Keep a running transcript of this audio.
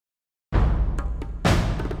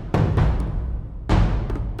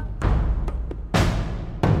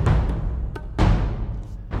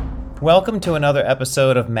Welcome to another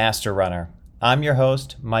episode of Master Runner. I'm your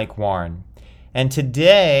host, Mike Warren, and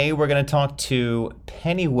today we're going to talk to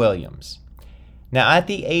Penny Williams. Now, at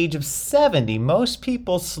the age of 70, most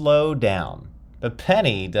people slow down, but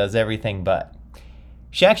Penny does everything but.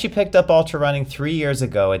 She actually picked up ultrarunning 3 years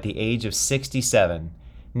ago at the age of 67,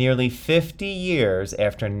 nearly 50 years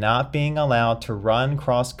after not being allowed to run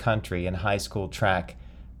cross country in high school track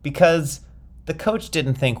because the coach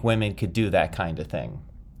didn't think women could do that kind of thing.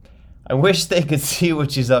 I wish they could see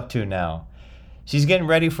what she's up to now. She's getting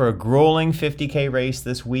ready for a grueling 50K race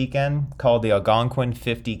this weekend called the Algonquin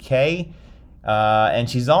 50K. And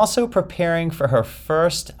she's also preparing for her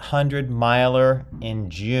first 100-miler in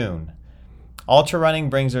June. Ultrarunning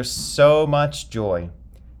brings her so much joy.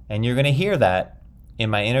 And you're going to hear that in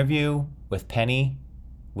my interview with Penny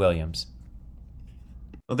Williams.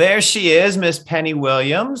 Well, there she is, Miss Penny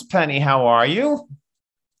Williams. Penny, how are you?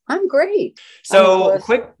 I'm great. So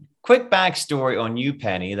quick backstory on you,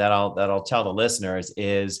 Penny, that I'll tell the listeners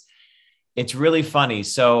is it's really funny.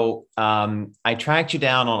 So I tracked you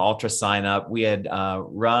down on Ultra Sign Up. We had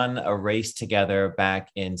run a race together back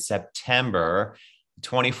in September,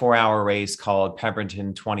 24-hour race called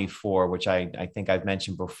Pemberton 24, which I think I've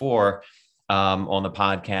mentioned before on the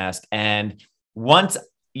podcast. And once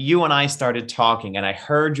you and I started talking and I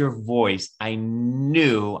heard your voice, I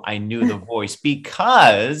knew the voice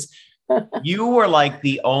because you were like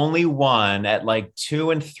the only one at like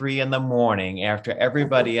 2 and 3 in the morning after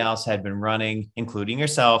everybody else had been running, including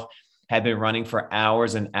yourself, had been running for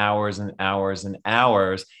hours and hours and hours and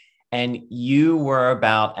hours. And you were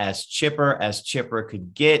about as chipper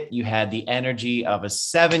could get. You had the energy of a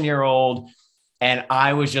 7-year-old. And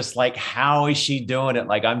I was just like, how is she doing it?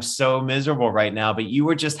 Like, I'm so miserable right now, but you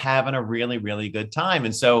were just having a really, really good time.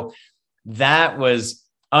 And so that was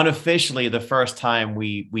unofficially the first time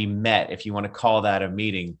we met, if you want to call that a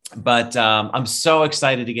meeting. But I'm so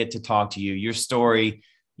excited to get to talk to you. Your story,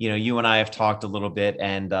 you and I have talked a little bit,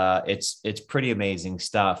 and it's pretty amazing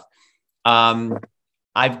stuff.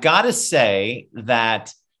 I've got to say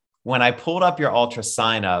that when I pulled up your Ultra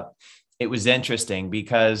Sign Up, it was interesting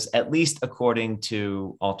because, at least according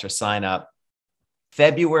to Ultra Sign Up,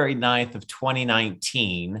 February 9th of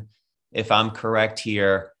 2019, if I'm correct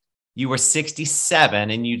here, you were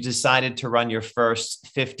 67 and you decided to run your first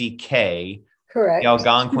 50K. Correct. The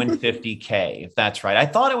Algonquin 50K, if that's right. I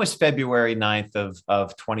thought it was February 9th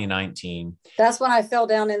of 2019. That's when I fell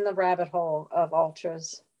down in the rabbit hole of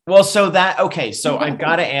ultras. Well, so I've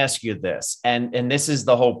got to ask you this, and this is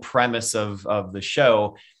the whole premise of the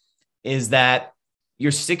show, is that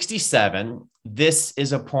you're 67. This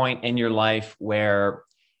is a point in your life where,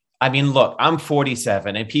 I mean, look, I'm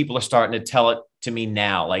 47 and people are starting to tell it to me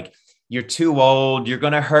now, like, you're too old, you're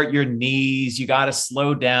going to hurt your knees, you got to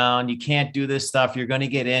slow down, you can't do this stuff, you're going to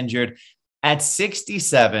get injured. At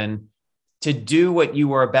 67, to do what you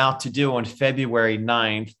were about to do on February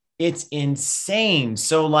 9th, it's insane.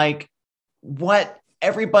 So like, what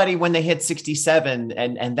everybody, when they hit 67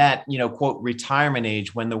 and that, quote, retirement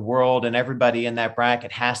age, when the world and everybody in that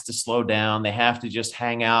bracket has to slow down, they have to just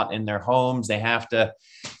hang out in their homes, they have to,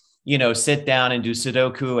 sit down and do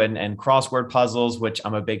Sudoku and crossword puzzles, which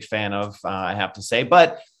I'm a big fan of, I have to say.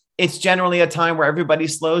 But it's generally a time where everybody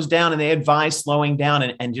slows down, and they advise slowing down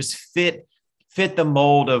and just fit the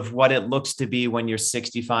mold of what it looks to be when you're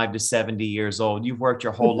 65 to 70 years old. You've worked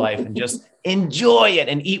your whole life and just enjoy it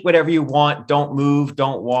and eat whatever you want. Don't move,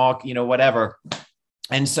 don't walk, whatever.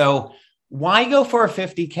 And so why go for a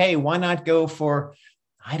 50K? Why not go for,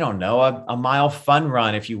 I don't know, a mile fun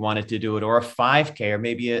run if you wanted to do it, or a 5K, or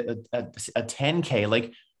maybe a 10K?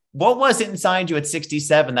 Like, what was it inside you at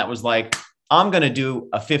 67 that was like, I'm going to do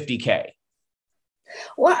a 50K?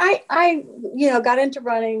 Well, I got into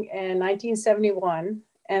running in 1971,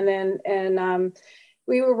 and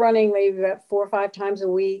we were running maybe about 4 or 5 times a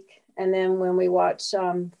week. And then when we watched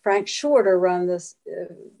Frank Shorter run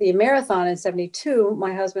the marathon in 72,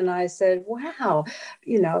 my husband and I said, wow,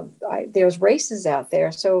 there's races out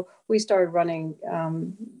there. So we started running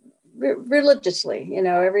religiously,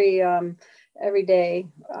 every day,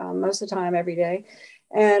 most of the time, every day.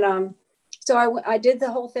 And so I did the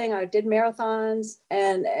whole thing. I did marathons.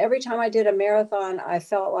 And every time I did a marathon, I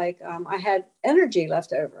felt like I had energy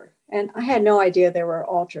left over. And I had no idea there were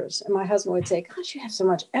ultras. And my husband would say, gosh, you have so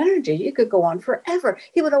much energy. You could go on forever.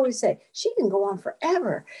 He would always say, she can go on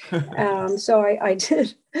forever. So I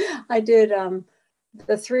did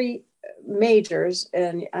the 3 majors.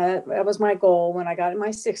 And that was my goal when I got in my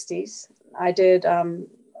 60s. I did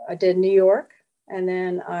New York. And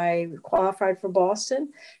then I qualified for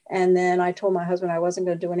Boston. And then I told my husband I wasn't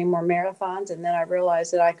going to do any more marathons. And then I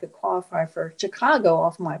realized that I could qualify for Chicago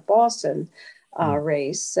off my Boston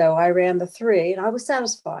race. So I ran the 3 and I was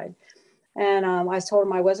satisfied. And I told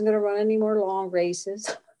him I wasn't going to run any more long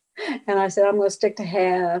races. And I said, I'm going to stick to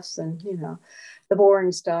halves and, you know, the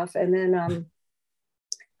boring stuff. And then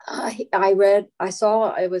I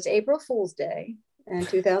saw it was April Fool's Day in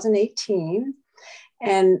 2018.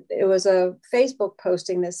 And it was a Facebook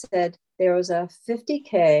posting that said there was a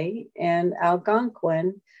 50K in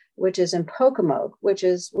Algonquin, which is in Pocomoke,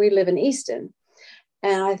 we live in Easton.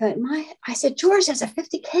 And I thought, I said, George, that's a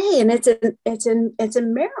 50K and it's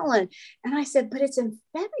in Maryland. And I said, but it's in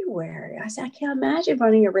February. I said, I can't imagine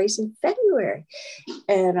running a race in February.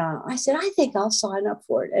 And I said, I think I'll sign up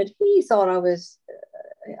for it. And he thought it was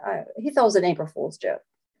an April Fool's joke.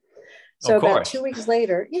 So about 2 weeks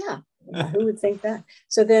later, who would think that?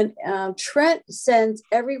 So then Trent sends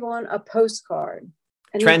everyone a postcard.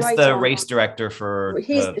 And Trent's the race director for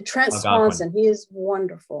Trent Swanson. He is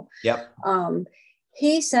wonderful. Yep.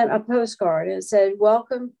 He sent a postcard and said,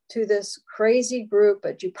 welcome to this crazy group,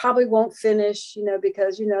 but you probably won't finish, you know,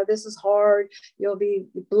 because, you know, this is hard. You'll be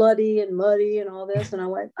bloody and muddy and all this. And I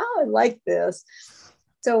went, oh, I like this.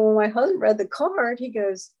 So when my husband read the card, he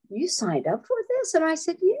goes, you signed up for this? And I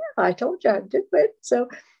said, yeah, I told you I'd do it. So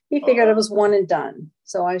he figured it was one and done.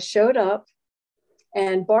 So I showed up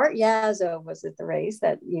and Bart Yazzo was at the race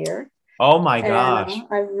that year. Oh my gosh. And,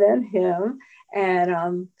 I met him.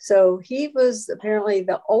 And so he was apparently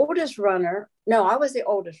the oldest runner. No, I was the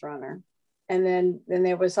oldest runner. And then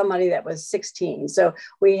there was somebody that was 16. So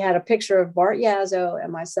we had a picture of Bart Yazzo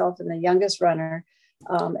and myself and the youngest runner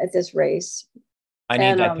at this race. I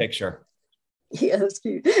need that picture. Yeah, that's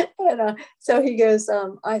cute. And so he goes,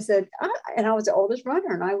 I said, and I was the oldest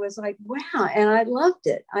runner. And I was like, wow. And I loved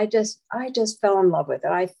it. I just fell in love with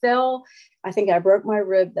it. I think I broke my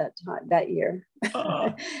rib that year.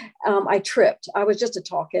 I tripped. I was just a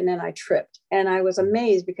talking and I tripped. And I was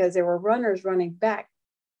amazed because there were runners running back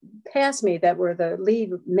past me that were the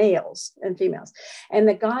lead males and females. And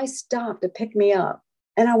the guy stopped to pick me up.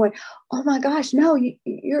 And I went, oh my gosh, no,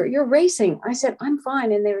 you're racing. I said, I'm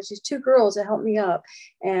fine. And there was these 2 girls that helped me up.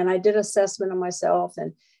 And I did assessment of myself.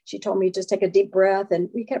 And she told me just take a deep breath. And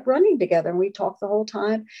we kept running together and we talked the whole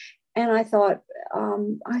time. And I thought,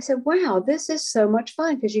 I said, wow, this is so much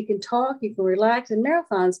fun because you can talk, you can relax. In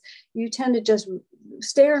marathons, you tend to just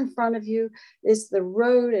stare in front of you. It's the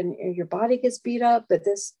road and your body gets beat up. But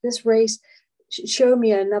this race showed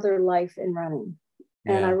me another life in running.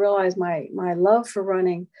 And I realized my love for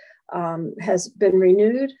running has been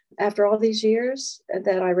renewed after all these years,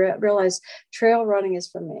 that I realized trail running is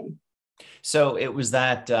for me. So it was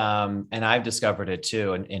that, and I've discovered it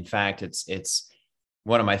too. And in fact, it's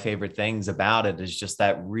one of my favorite things about it is just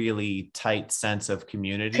that really tight sense of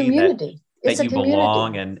community. That you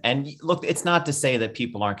belong. And look, it's not to say that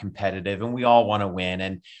people aren't competitive and we all want to win.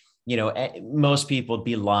 And you know, most people would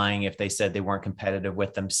be lying if they said they weren't competitive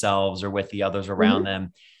with themselves or with the others around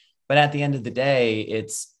them. But at the end of the day,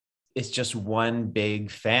 it's just one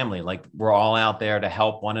big family. Like we're all out there to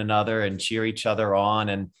help one another and cheer each other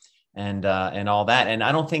on and all that. And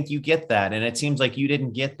I don't think you get that. And it seems like you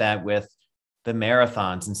didn't get that with the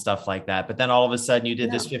marathons and stuff like that. But then all of a sudden you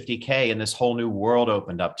did this 50K and this whole new world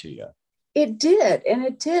opened up to you. It did. And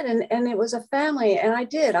it was a family. And I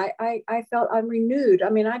felt I'm renewed. I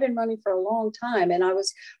mean, I've been running for a long time and I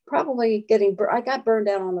was probably I got burned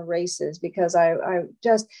out on the races because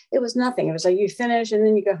it was nothing. It was like you finish and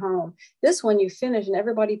then you go home. This one you finish and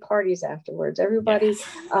everybody parties afterwards. Everybody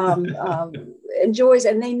enjoys,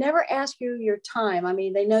 and they never ask you your time. I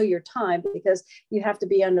mean, they know your time because you have to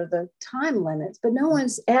be under the time limits, but no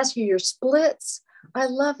one's asked you your splits. I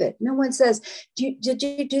love it. No one says, did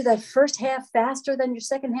you do that first half faster than your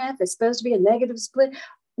second half? It's supposed to be a negative split.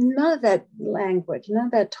 None of that language, none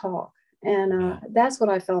of that talk. And that's what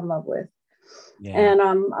I fell in love with. Yeah. And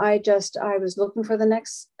I was looking for the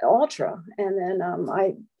next ultra. And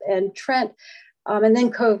then Trent, and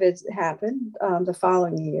then COVID happened the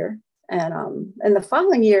following year. And the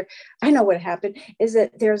following year, I know what happened is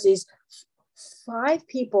that there's these 5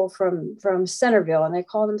 people from Centerville, and they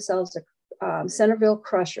call themselves the Centerville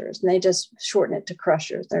Crushers, and they just shorten it to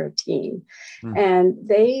Crushers. They're a team. And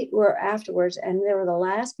they were afterwards, and they were the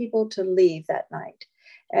last people to leave that night.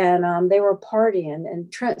 And they were partying,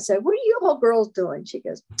 and Trent said, what are you all girls doing? She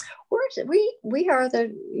goes, we are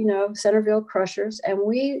the, Centerville Crushers, and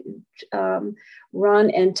we run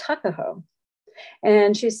in Tuckahoe.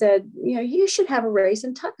 And she said, you should have a race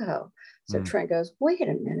in Tuckahoe. So Trent goes, wait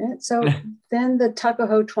a minute. So then the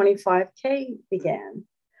Tuckahoe 25K began.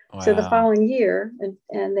 So the Wow. following year,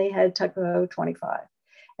 and they had Tuckahoe 25.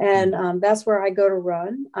 And that's where I go to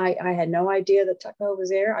run. I had no idea that Tuckahoe was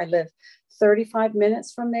there. I live 35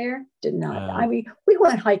 minutes from there. Did not. I Wow. mean, we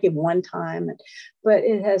went hiking one time, but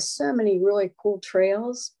it has so many really cool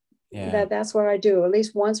trails Yeah. that's what I do. At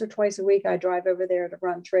least once or twice a week, I drive over there to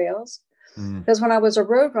run trails. Mm. Because when I was a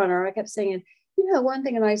road runner, I kept saying, one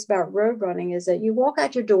thing nice about road running is that you walk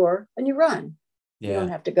out your door and you run. You don't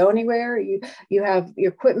Yeah. have to go anywhere. You have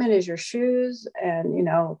your equipment is your shoes and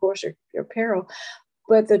of course your apparel.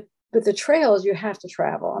 But the trails you have to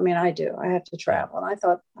travel. I mean, I do. I have to Yeah. travel. And I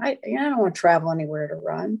thought I don't want to travel anywhere to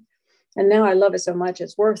run. And now I love it so much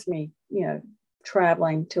it's worth me,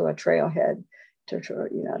 traveling to a trailhead to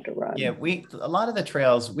Yeah, run. a lot of the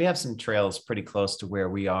trails, we have some trails pretty close to where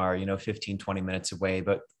we are, 15, 20 minutes away,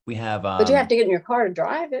 but we have But you have to get in your car to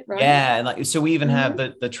drive it, right? yeah, and like so we even have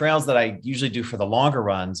Mm-hmm. the trails that I usually do for the longer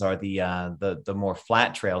runs are the more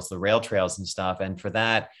flat trails, the rail trails and stuff. And for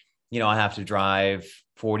that, I have to drive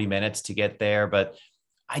 40 minutes to get there, but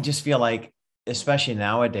I just feel like especially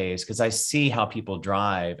nowadays because I see how people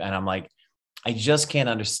drive and I'm like I just can't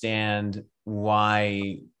understand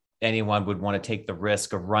why anyone would want to take the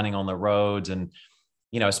risk of running on the roads and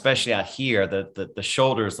especially out here, the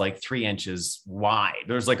shoulder is like 3 inches wide.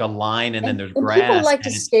 There's like a line and then there's And people grass like to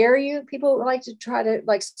and it's scare you. People like to try to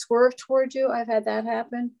like swerve towards you. I've had that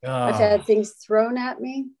happen. I've oh had things thrown at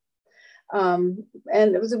me.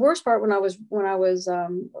 And it was the worst part when I was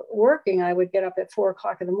working. I would get up at 4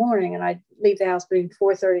 o'clock in the morning, and I'd leave the house between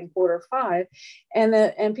 4:30 and 4 or 5,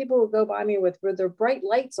 and people would go by me with their bright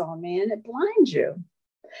lights on me, and it blinds you.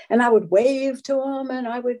 And I would wave to them, and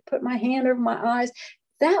I would put my hand over my eyes.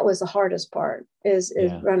 That was the hardest part is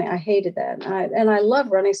yeah. running. I hated that, and I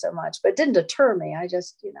love running so much, but it didn't deter me. I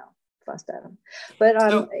just fussed at them. But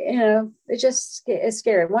So it's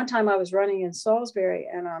scary. One time I was running in Salisbury,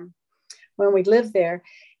 and when we lived there,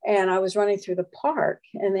 and I was running through the park,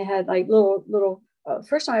 and they had like little.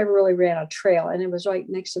 First time I ever really ran a trail, and it was right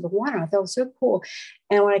next to the water. I thought it was so cool.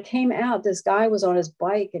 And when I came out, this guy was on his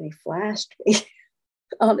bike, and he flashed me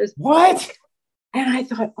on his what? bike. And I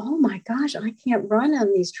thought, oh my gosh, I can't run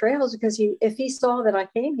on these trails because if he saw that I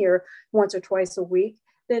came here once or twice a week,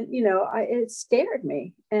 then it scared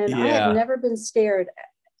me. And I have Yeah. never been scared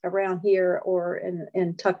around here or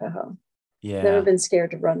in Tuckahoe. Never Yeah. been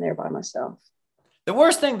scared to run there by myself. The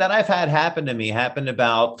worst thing that I've had happen to me happened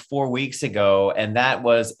about 4 weeks ago, and that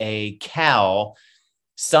was a cow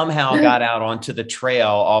somehow got out onto the trail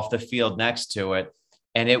off the field next to it,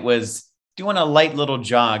 and it was doing a light little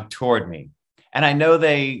jog toward me. And I know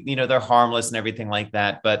they're harmless and everything like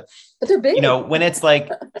that, but But they're big. when it's like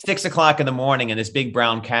 6 o'clock in the morning and this big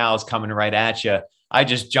brown cow is coming right at you, I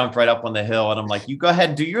just jumped right up on the hill and I'm like, you go ahead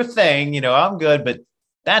and do your thing. I'm good. But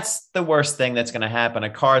that's the worst thing that's going to happen. A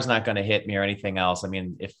car's not going to hit me or anything else. I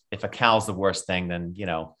mean, if a cow's the worst thing, then,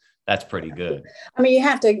 that's pretty good. I mean, you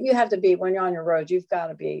have to be when you're on your road. You've got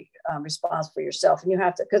to be responsible for yourself, and you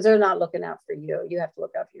have to because they're not looking out for you. You have to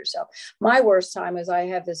look out for yourself. My worst time is I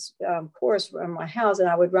have this course in my house, and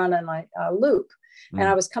I would run in like a loop, and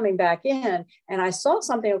I Mm. was coming back in, and I saw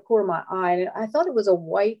something in the corner of my eye, and I thought it was a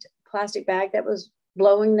white plastic bag that was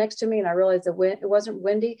blowing next to me, and I realized the wind. It wasn't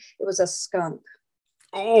windy; it was a skunk.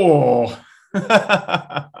 Oh,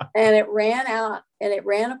 And it ran out and it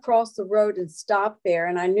ran across the road and stopped there.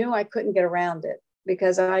 And I knew I couldn't get around it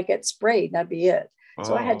because I get sprayed. That'd be it.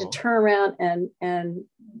 So I had to oh, turn around and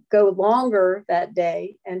go longer that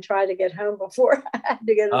day and try to get home before I had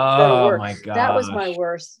to go to oh work. my That was my gosh.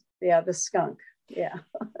 worst. Yeah, the skunk. Yeah.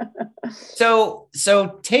 So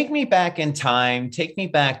take me back in time, take me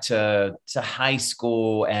back to high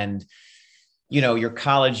school and your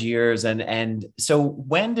college years and so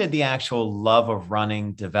when did the actual love of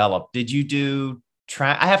running develop? Did you do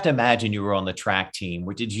track? I have to imagine you were on the track team.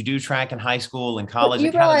 Did you do track in high school and Well, college? you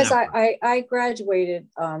Like how did realize that work? I graduated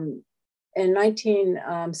in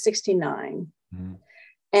 1969. Mhm.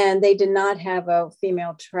 And they did not have a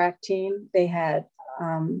female track team. They had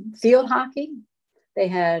field hockey, they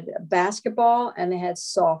had basketball, and they had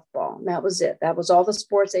softball. And that was it. That was all the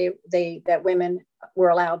sports that women were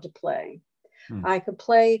allowed to play. Hmm. I could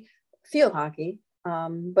play field hockey,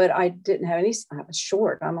 but I didn't have any. I was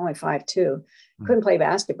short. I'm only 5'2". Hmm. Couldn't play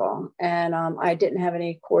basketball, and I didn't have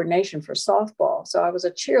any coordination for softball. So I was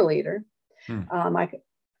a cheerleader. Hmm.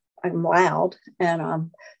 I'm loud.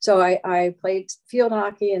 And so I played field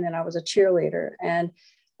hockey and then I was a cheerleader. And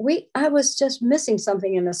I was just missing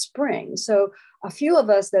something in the spring. So a few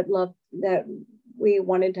of us that we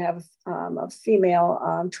wanted to have a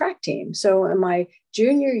female track team. So in my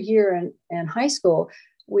junior year in high school,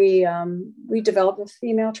 we developed a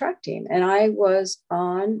female track team, and I was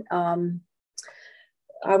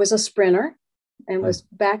a sprinter, and was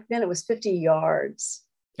back then it was 50 yards.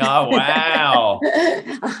 Oh, wow.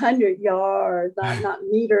 100 yards, not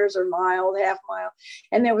meters or miles, half mile.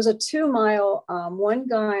 And there was a 2 mile. One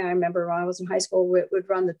guy I remember when I was in high school would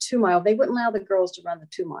run the 2 mile. They wouldn't allow the girls to run the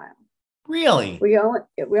 2 mile. Really? We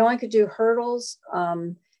only could do hurdles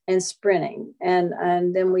and sprinting,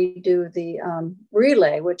 and then we do the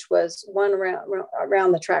relay, which was one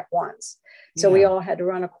around the track once. So we all had to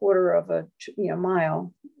run a quarter of a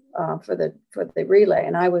mile for the relay,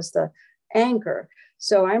 and I was the anchor.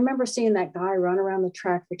 So I remember seeing that guy run around the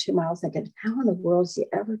track for 2 miles, thinking, how in the world is he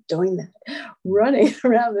ever doing that? Running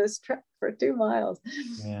around this track for 2 miles.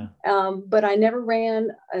 Yeah. But I never ran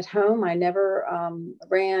at home. I never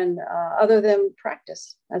ran other than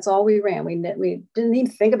practice. That's all we ran. We didn't even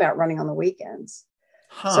think about running on the weekends.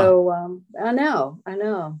 Huh. So I know.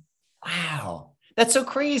 Wow. That's so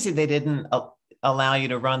crazy. They didn't allow you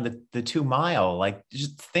to run the 2 mile. Like,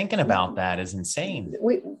 just thinking about that is insane.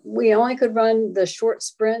 We only could run the short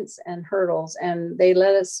sprints and hurdles, and they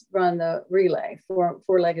let us run the relay,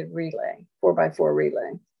 four-legged relay, 4x4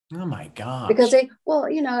 relay. Oh my gosh. Because this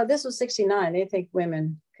was 1969. They think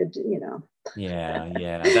women could, Yeah.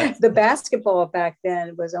 The basketball back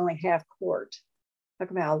then was only half court.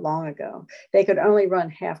 Talk about how long ago. They could only run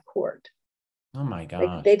half court. Oh my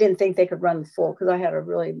God. They didn't think they could run the full, because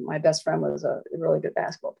my best friend was a really good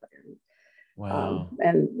basketball player. Wow.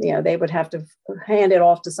 And they would have to hand it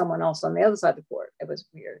off to someone else on the other side of the court. It was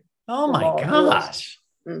weird. Oh my gosh.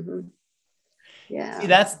 Mm-hmm. Yeah. See,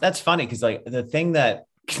 that's funny, because like the thing that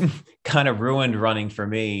kind of ruined running for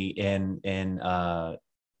me in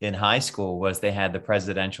high school was they had the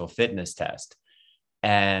presidential fitness test.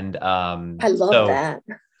 And I love that.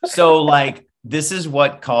 So like, this is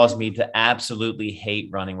what caused me to absolutely hate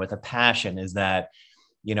running with a passion, is that,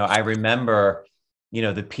 I remember,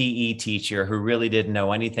 the PE teacher who really didn't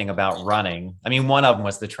know anything about running. I mean, one of them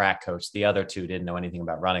was the track coach. The other two didn't know anything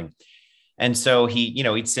about running. And so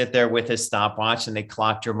he'd sit there with his stopwatch, and they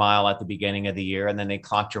clocked your mile at the beginning of the year, and then they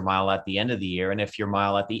clocked your mile at the end of the year. And if your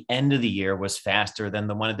mile at the end of the year was faster than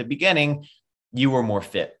the one at the beginning, you were more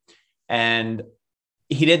fit. And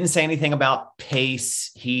he didn't say anything about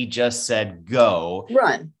pace. He just said, go.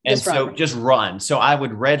 Run. Just run. So I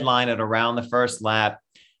would redline it around the first lap,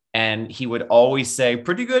 and he would always say,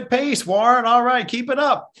 pretty good pace, Warren. All right, keep it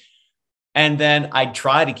up. And then I'd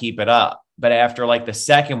try to keep it up. But after like the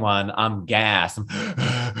second one, I'm gassed.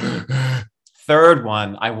 Third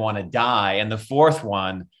one, I want to die. And the fourth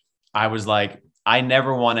one, I was like, I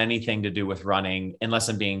never want anything to do with running unless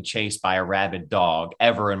I'm being chased by a rabid dog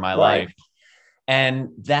ever in my life. And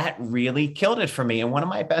that really killed it for me. And one of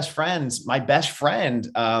my best friend,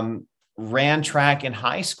 ran track in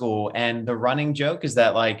high school. And the running joke is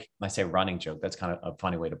that, like, I say running joke, that's kind of a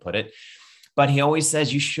funny way to put it. But he always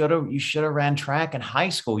says, you should have ran track in high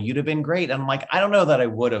school. You'd have been great. And I'm like, I don't know that I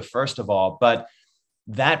would have, first of all, but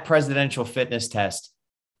that presidential fitness test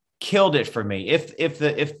killed it for me. If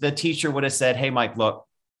the teacher would have said, hey, Mike, look,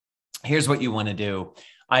 here's what you want to do.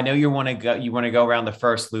 I know you want to go around the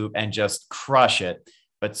first loop and just crush it,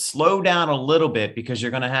 but slow down a little bit, because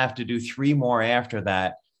you're going to have to do 3 more after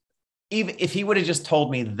that. Even if he would have just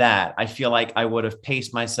told me that, I feel like I would have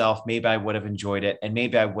paced myself. Maybe I would have enjoyed it, and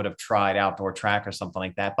maybe I would have tried outdoor track or something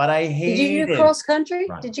like that. But I hated. Did you do cross country?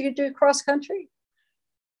 Did you do cross country?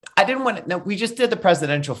 I didn't want to. No, we just did the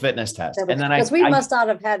presidential fitness test, and then because we must not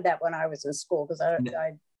have had that when I was in school, because I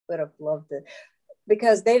would have loved it,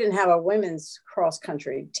 because they didn't have a women's cross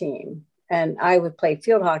country team. And I would play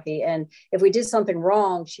field hockey. And if we did something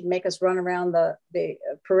wrong, she'd make us run around the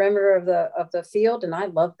perimeter of the field. And I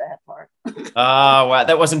loved that part. Oh, wow.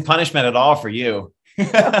 That wasn't punishment at all for you. You're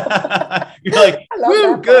like,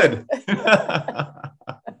 woo, good.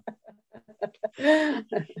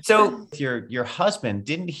 So your husband,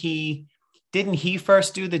 didn't he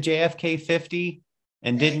first do the JFK 50?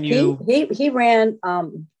 And didn't you? He ran,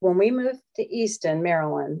 when we moved to Easton,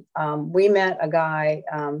 Maryland, we met a guy,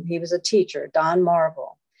 he was a teacher, Don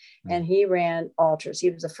Marvel, and he ran ultras. He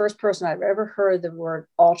was the first person I've ever heard the word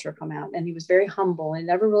ultra come out. And he was very humble and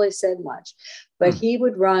never really said much, but he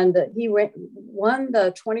would won the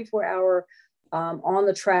 24-hour on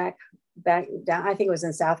the track back down, I think it was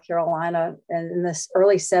in South Carolina, and in the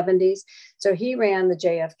early 70s. So he ran the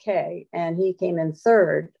JFK, and he came in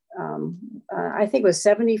third. I think it was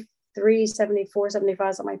 73, 74,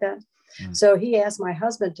 75, something like that. So he asked my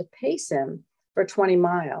husband to pace him for 20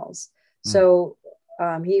 miles. So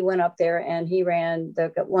he went up there, and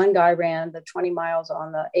one guy ran the 20 miles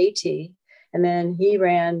on the AT, and then he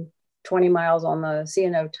ran 20 miles on the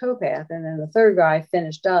C&O towpath. And then the third guy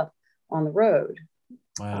finished up on the road.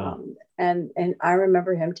 Wow. And I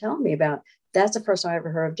remember him telling me about, that's the first time I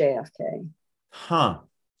ever heard of JFK. Huh.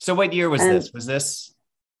 So what year was And this? Was this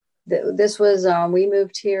this was, we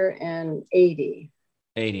moved here in 80?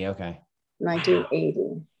 Okay. Wow.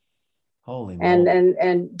 1980. Holy And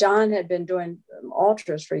moly. Don had been doing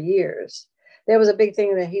ultras for years. There was a big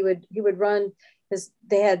thing that he would run.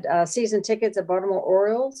 They had season tickets at Baltimore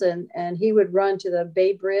Orioles, and he would run to the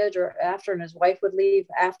Bay Bridge or after, and his wife would leave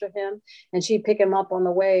after him, and she'd pick him up on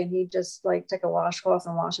the way, and he'd just like take a washcloth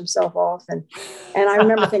and wash himself off. And I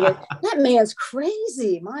remember thinking, that man's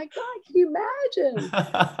crazy. My God, can you imagine?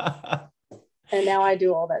 And now I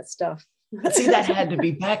do all that stuff. But see, that had to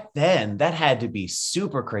be back then. That had to be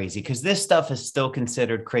super crazy, because this stuff is still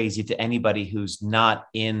considered crazy to anybody who's not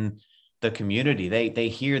in the community. They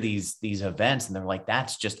hear these events and they're like,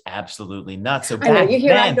 that's just absolutely nuts. So I know, back you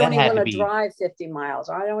hear, I then, that don't even had want to to be. drive 50 miles.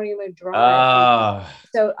 Or I don't even drive.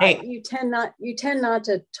 So Hey, you tend not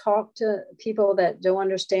to talk to people that don't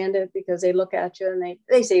understand it, because they look at you and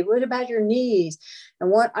they say, what about your knees?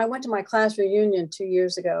 And I went to my class reunion 2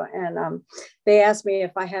 years ago, and they asked me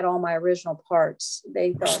if I had all my original parts.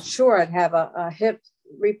 They thought, sure, I'd have a hip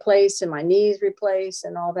replaced and my knees replaced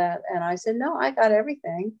and all that. And I said, no, I got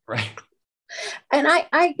everything. right. And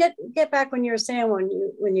I get back when you were saying,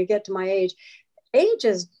 when you get to my age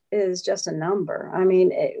is just a number. I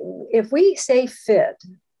mean, if we stay fit,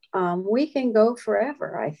 we can go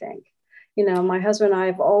forever. I think, my husband and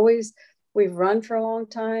I we've run for a long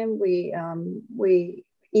time. We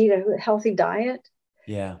eat a healthy diet.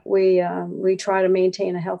 Yeah. We try to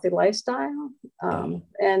maintain a healthy lifestyle.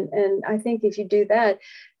 And I think if you do that,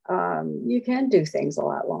 you can do things a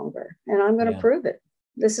lot longer. And I'm going to prove it.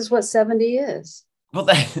 This is what 70 is. Well,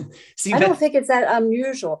 I don't think it's that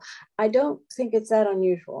unusual.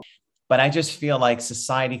 But I just feel like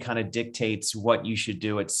society kind of dictates what you should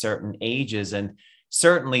do at certain ages. And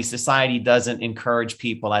certainly society doesn't encourage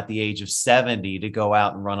people at the age of 70 to go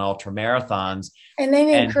out and run ultra marathons. And they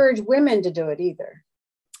didn't encourage women to do it either.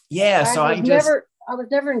 Yeah. So I was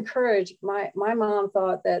never encouraged. My mom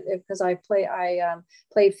thought that because I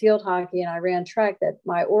played field hockey and I ran track, that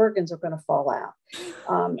my organs are going to fall out.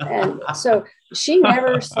 And so she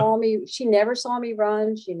never saw me. She never saw me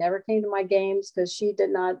run. She never came to my games because she did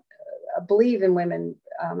not believe in women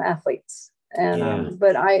athletes. And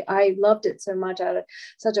but I loved it so much. I had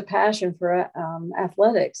such a passion for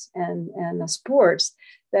athletics and the sports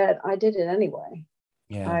that I did it anyway.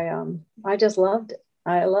 Yeah. I just loved it.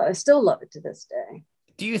 I still love it to this day.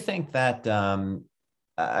 Do you think that,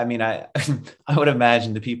 I mean, I would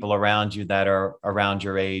imagine the people around you that are around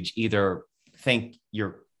your age either think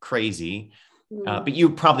you're crazy, but you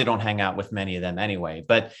probably don't hang out with many of them anyway.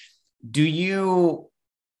 But do you,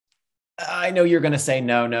 I know you're going to say,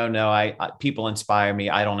 no, people inspire me.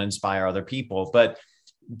 I don't inspire other people. But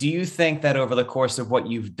do you think that over the course of what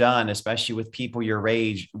you've done, especially with people your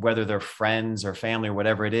age, whether they're friends or family or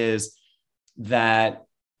whatever it is, that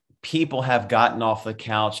people have gotten off the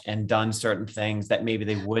couch and done certain things that maybe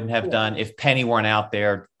they wouldn't have done if Penny weren't out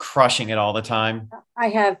there crushing it all the time?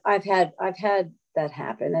 I've had that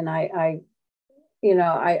happen. And I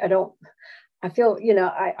don't, I feel,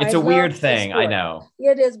 it's a weird thing. I know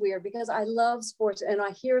it is weird because I love sports, and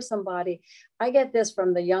I hear somebody, I get this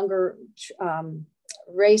from the younger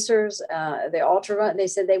racers, the ultra run. They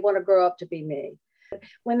said they want to grow up to be me.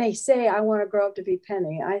 When they say, I want to grow up to be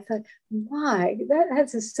Penny, I thought, why?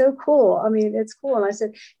 That's so cool. I mean, it's cool. And I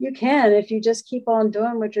said, you can, if you just keep on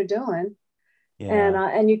doing what you're doing. Yeah.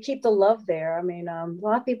 And you keep the love there. I mean, a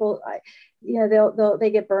lot of people,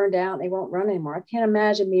 they get burned out and they won't run anymore. I can't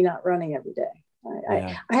imagine me not running every day.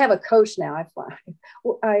 I have a coach now.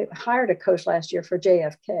 I hired a coach last year for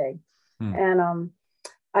JFK. And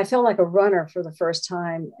I felt like a runner for the first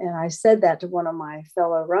time. And I said that to one of my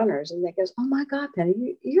fellow runners, and they goes, oh my God,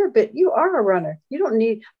 Penny, you are a runner. You don't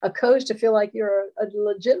need a coach to feel like you're a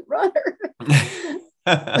legit runner.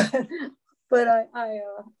 But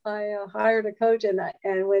I hired a coach, and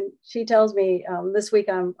when she tells me this week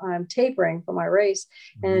I'm tapering for my race,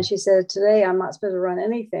 and she said, today I'm not supposed to run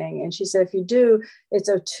anything. And she said, if you do, it's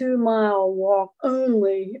a 2-mile walk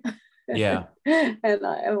only. Yeah. And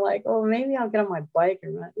I'm like, oh, maybe I'll get on my bike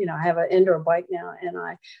and run. I have an indoor bike now, and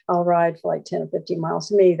I'll ride for like 10 or 15 miles.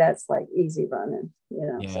 To me, that's like easy running,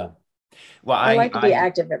 Yeah. So well, I like to be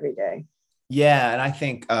active every day. Yeah. And I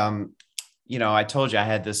think, I told you I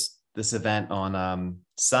had this event on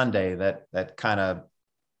Sunday that kind of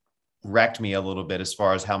wrecked me a little bit as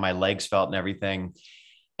far as how my legs felt and everything.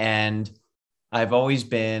 And I've always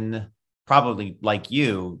been probably like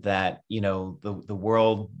you, that, the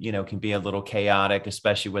world, can be a little chaotic,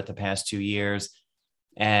 especially with the past 2 years.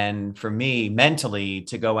 And for me, mentally,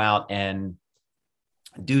 to go out and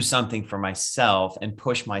do something for myself and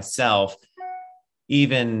push myself,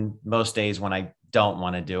 even most days when I don't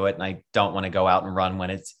want to do it, and I don't want to go out and run when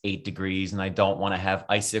it's 8 degrees, and I don't want to have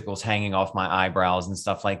icicles hanging off my eyebrows and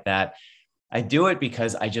stuff like that. I do it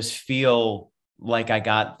because I just feel like I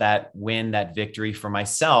got that win, that victory for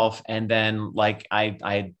myself. And then, like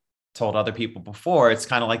I told other people before, it's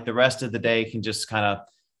kind of like the rest of the day can just kind of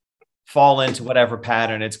fall into whatever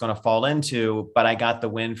pattern it's going to fall into. But I got the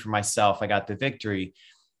win for myself. I got the victory.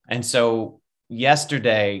 And so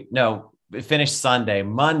it finished Sunday.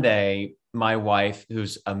 Monday, my wife,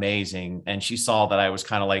 who's amazing, and she saw that I was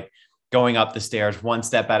kind of like going up the stairs one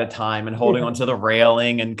step at a time and holding onto the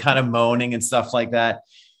railing and kind of moaning and stuff like that.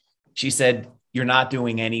 She said, "You're not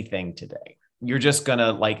doing anything today. You're just going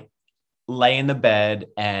to like lay in the bed,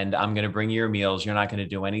 and I'm going to bring you your meals. You're not going to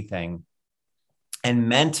do anything." And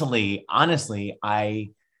mentally, honestly,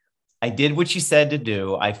 I did what she said to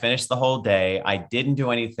do. I finished the whole day. I didn't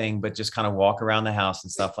do anything but just kind of walk around the house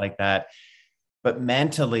and stuff like that. But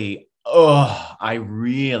mentally, I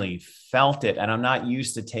really felt it. And I'm not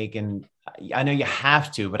used to taking, I know you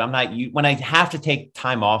have to, but I'm not, when I have to take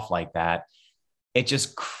time off like that, it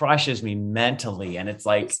just crushes me mentally. And it's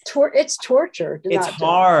like, it's torture. It's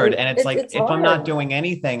hard. And it's like, it's if hard. I'm not doing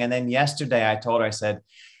anything. And then yesterday I told her, I said,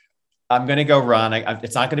 I'm going to go run.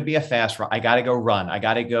 It's not going to be a fast run. I got to go run. I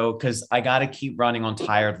got to go because I got to keep running on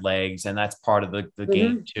tired legs. And that's part of the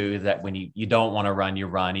game too, that when you don't want to run, you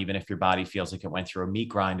run, even if your body feels like it went through a meat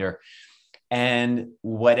grinder. And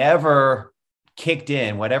whatever kicks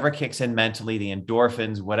in mentally, the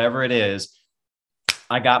endorphins, whatever it is,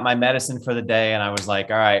 I got my medicine for the day. And I was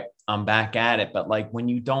like, all right, I'm back at it. But like, when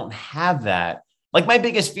you don't have that, like, my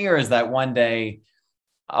biggest fear is that one day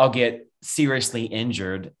I'll get seriously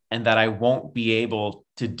injured and that I won't be able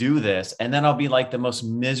to do this. And then I'll be like the most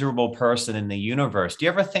miserable person in the universe. Do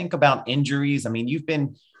you ever think about injuries? I mean, you've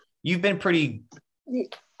been pretty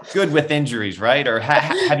good with injuries, right? Or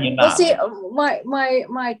have you not? Well, see,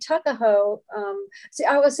 my Tuckahoe, see,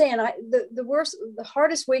 I was saying, the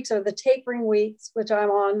hardest weeks are the tapering weeks, which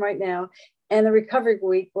I'm on right now. And the recovery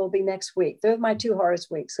week will be next week. They're my two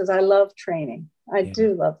hardest weeks because I love training. I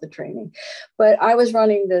do love the training. But I was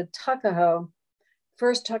running the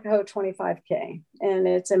first Tuckahoe 25K, and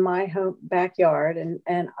it's in my home backyard.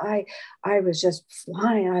 And I was just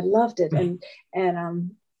flying. I loved it.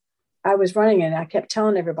 And I was running, and I kept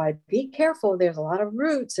telling everybody, be careful. There's a lot of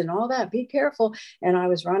roots and all that. Be careful. And I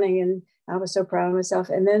was running, and I was so proud of myself.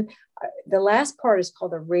 And then the last part is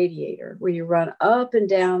called the radiator, where you run up and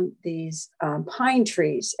down these pine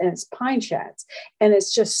trees, and it's pine chats, and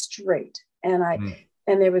it's just straight. And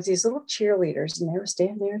and there was these little cheerleaders, and they were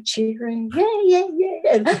standing there cheering,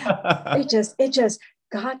 yeah. And it just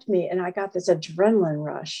got me, and I got this adrenaline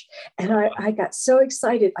rush, and I got so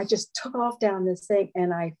excited. I just took off down this thing,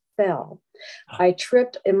 and I fell. I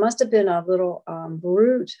tripped. It must have been a little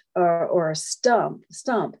root or a stump,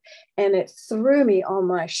 and it threw me on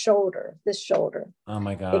my shoulder, this shoulder. Oh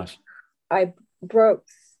my gosh. I broke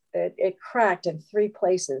it. It cracked in 3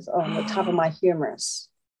 places on the top of my humerus.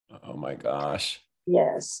 Oh my gosh.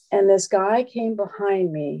 Yes. And this guy came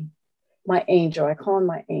behind me, my angel. I call him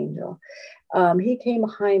my angel. He came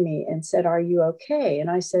behind me and said, "Are you okay?"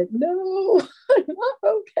 And I said, "No, I'm not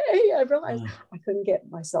okay." I realized I couldn't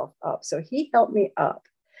get myself up. So he helped me up.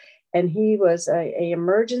 And he was a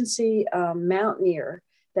emergency mountaineer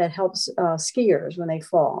that helps skiers when they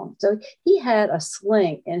fall. So he had a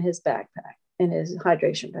sling in his backpack, in his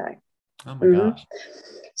hydration bag. Oh my gosh.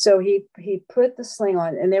 So he put the sling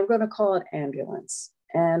on, and they were going to call an ambulance,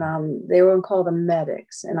 and they were going to call the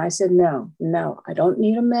medics. And I said, no, I don't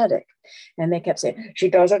need a medic. And they kept saying, she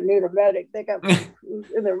doesn't need a medic. They got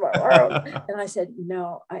in their world. And I said,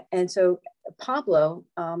 no. And so Pablo,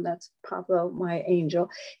 that's Pablo, my angel,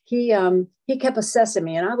 he kept assessing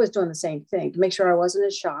me, and I was doing the same thing to make sure I wasn't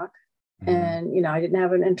in shock. And, I didn't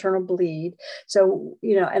have an internal bleed. So,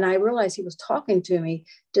 and I realized he was talking to me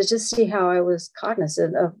to just see how I was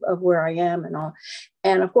cognizant of where I am and all.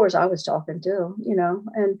 And of course I was talking too,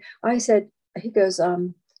 and I said, he goes,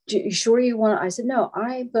 you sure you want, I said, no,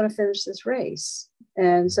 I'm going to finish this race.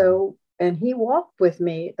 And he walked with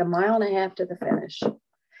me the 1.5 miles to the finish.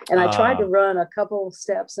 And I tried to run a couple of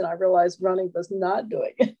steps, and I realized running was not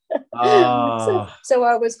doing it. Oh, So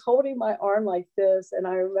I was holding my arm like this, and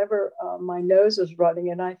I remember my nose was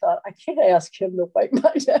running, and I thought, I can't ask him to wipe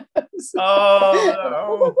my nose. And I was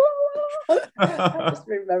like, whoa. I just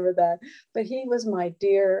remember that. But he was my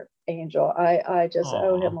dear angel. I just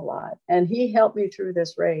owe him a lot, and he helped me through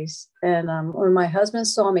this race. And when my husband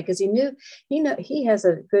saw me, because he has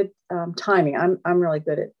a good timing. I'm really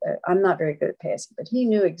good at. I'm not very good at passing, but he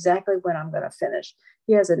knew exactly when I'm going to finish.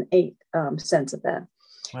 He has an eighth sense of that.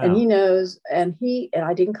 wow. And he knows, and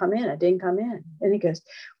I didn't come in. And he goes,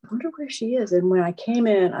 I wonder where she is. And when I came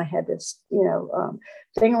in, I had this,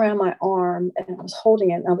 thing around my arm, and I was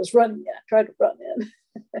holding it, and I was running. I tried to run in.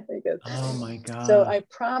 He goes, Oh my God. So I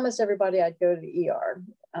promised everybody I'd go to the ER.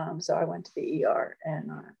 So I went to the ER,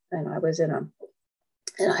 and I was and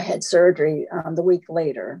I had surgery the week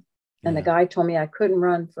later. And the guy told me I couldn't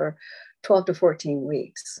run for 12 to 14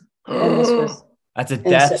 weeks. And this was, that's a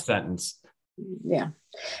death sentence. Yeah.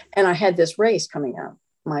 And I had this race coming up,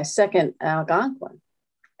 my second Algonquin.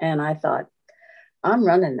 And I thought, I'm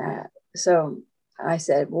running that. So I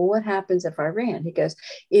said, well, what happens if I ran? He goes,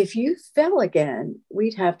 if you fell again,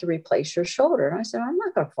 we'd have to replace your shoulder. And I said, I'm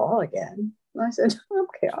not going to fall again. And I said,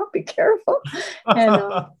 okay, I'll be careful.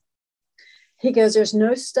 And he goes, there's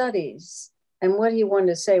no studies. And what he wanted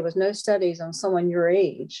to say was no studies on someone your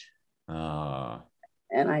age. And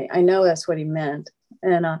I know that's what he meant.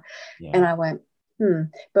 And I went,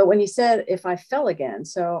 But when he said, if I fell again,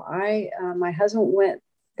 so my husband went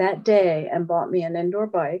that day and bought me an indoor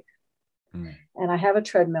bike. And I have a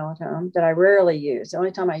treadmill at home that I rarely use. The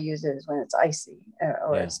only time I use it is when it's icy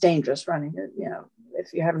or it's dangerous running,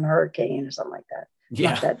 if you're having a hurricane or something like that.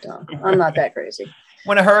 Yeah. Not that dumb. I'm not that crazy.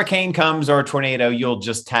 When a hurricane comes or a tornado, you'll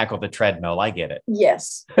just tackle the treadmill. I get it.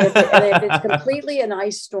 Yes. If it's completely an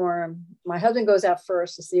ice storm, my husband goes out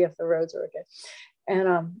first to see if the roads are okay.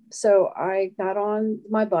 And so I got on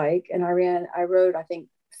my bike and I rode, I think,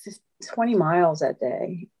 20 miles that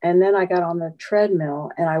day. And then I got on the treadmill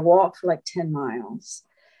and I walked for like 10 miles.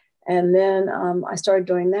 And then I started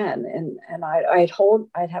doing that. And I'd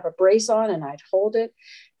have a brace on and I'd hold it.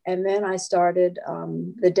 And then I started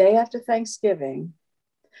the day after Thanksgiving,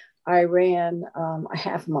 I ran a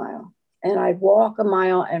half mile, and I'd walk a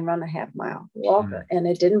mile and run a half mile, and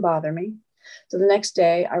it didn't bother me. So the next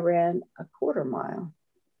day I ran a quarter mile,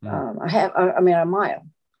 a mile,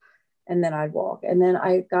 and then I'd walk. And then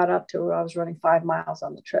I got up to where I was running 5 miles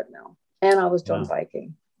on the treadmill, and I was doing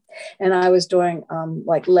biking, and I was doing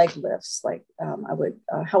like leg lifts. Like I would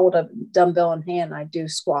hold a dumbbell in hand, and I'd do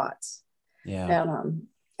squats. Yeah.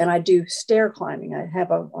 And I do stair climbing. I have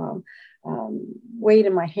a weight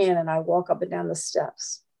in my hand, and I walk up and down the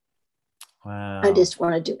steps. Wow. I just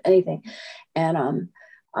want to do anything. And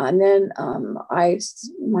then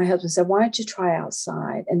my husband said, why don't you try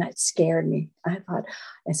outside? And that scared me. I thought,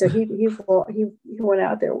 and so he went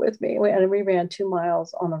out there with me, and we ran 2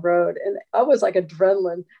 miles on the road, and I was like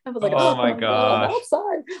adrenaline. I was like, oh my gosh,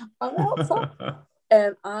 I'm outside.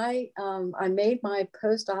 And I made my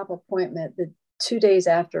post-op appointment the 2 days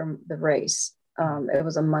after the race. It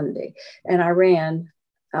was a Monday, and I ran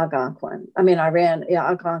Algonquin.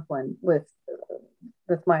 Algonquin with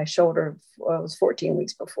my shoulder. Well, it was 14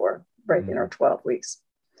 weeks before breaking, or 12 weeks.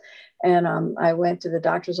 And I went to the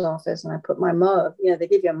doctor's office and I put my mug, they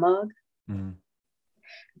give you a mug.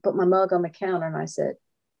 Put my mug on the counter, and I said,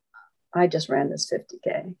 I just ran this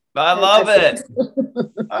 50K. I love it.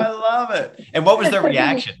 I love it. And what was the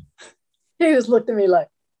reaction? He just looked at me like,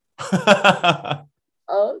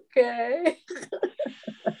 okay.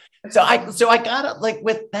 So I got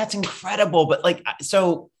it, that's incredible. But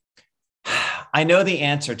so I know the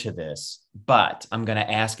answer to this, but I'm going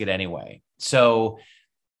to ask it anyway. So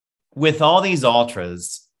with all these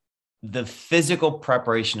ultras, the physical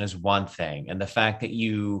preparation is one thing. And the fact that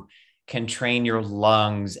you can train your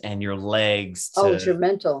lungs and your legs. It's your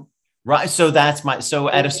mental. Right. So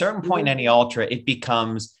at a certain point in any ultra,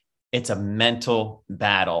 it's a mental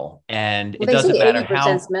battle, and it doesn't matter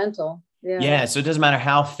how mental. Yeah. So it doesn't matter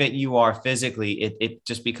how fit you are physically. It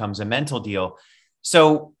just becomes a mental deal.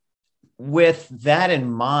 So with that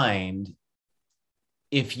in mind,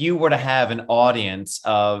 if you were to have an audience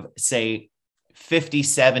of, say, 50,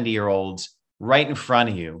 70-year-olds right in front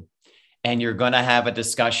of you, and you're going to have a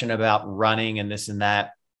discussion about running and this and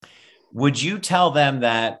that, would you tell them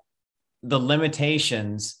that the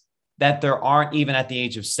limitations that there aren't even at the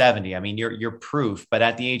age of 70? I mean, you're proof, but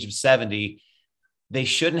at the age of 70, they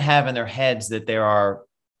shouldn't have in their heads that there are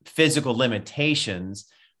physical limitations,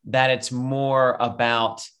 that it's more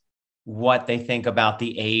about what they think about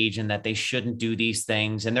the age, and that they shouldn't do these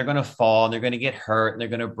things, and they're going to fall and they're going to get hurt and they're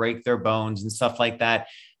going to break their bones and stuff like that.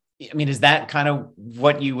 I mean, is that kind of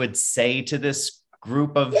what you would say to this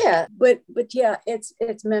group of? Yeah, but yeah, it's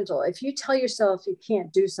mental. If you tell yourself you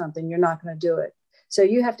can't do something, you're not going to do it. So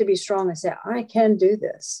you have to be strong and say, I can do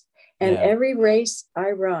this. And Yeah. every race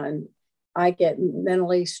I run, I get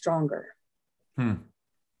mentally stronger.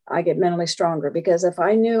 I get mentally stronger because if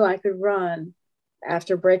I knew I could run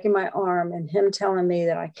after breaking my arm and him telling me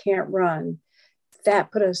that I can't run,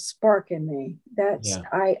 that put a spark in me. Yeah.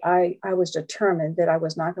 I was determined that I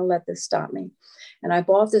was not going to let this stop me. And I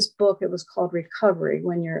bought this book. It was called Recovery,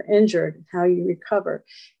 When You're Injured, How You Recover.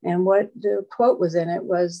 And what the quote was in it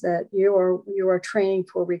was that you are training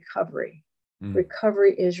for recovery.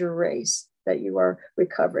 Recovery is your race, that you are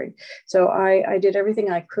recovering. So I did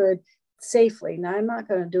everything I could safely. Now, I'm not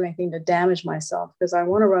going to do anything to damage myself because I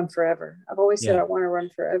want to run forever. I've always said I want to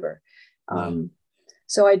run forever.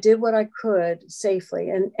 So I did what I could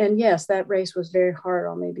safely. And yes, that race was very hard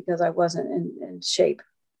on me because I wasn't in shape.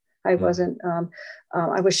 I wasn't,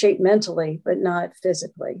 I was shaped mentally, but not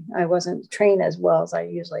physically. I wasn't trained as well as I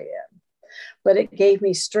usually am. But it gave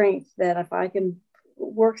me strength that if I can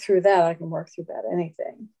work through that, I can work through that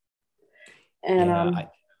anything. And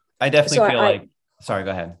I definitely feel like, sorry,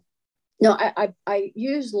 go ahead. No, I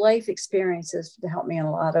use life experiences to help me in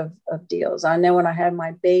a lot of deals. I know when I had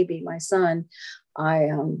my baby, my son, I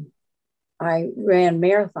ran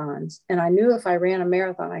marathons, and I knew if I ran a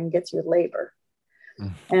marathon, I can get through labor.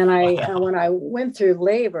 And when I went through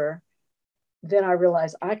labor, then I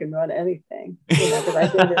realized I can run anything, because I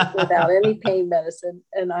did it without any pain medicine.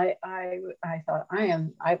 And I thought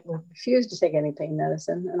I refused to take any pain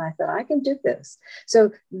medicine. And I thought I can do this.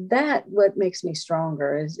 So that what makes me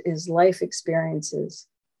stronger is life experiences.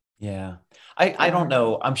 Yeah. I don't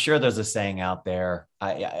know. I'm sure there's a saying out there.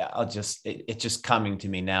 It's just coming to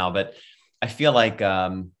me now, but I feel like,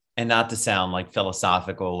 and not to sound like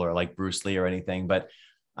philosophical or like Bruce Lee or anything, but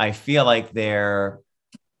I feel like there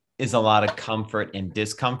is a lot of comfort in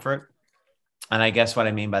discomfort. And I guess what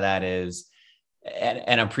I mean by that is,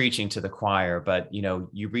 and I'm preaching to the choir, but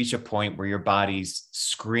you reach a point where your body's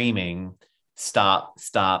screaming, stop,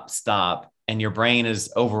 stop, stop. And your brain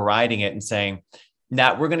is overriding it and saying,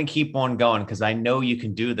 now we're going to keep on going because I know you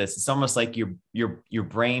can do this. It's almost like your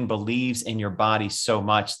brain believes in your body so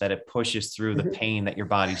much that it pushes through the pain that your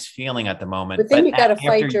body's feeling at the moment. But then you got to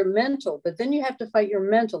fight your mental. But then you have to fight your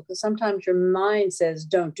mental, because sometimes your mind says,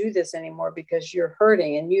 don't do this anymore because you're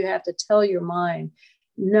hurting. And you have to tell your mind,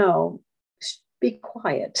 no, be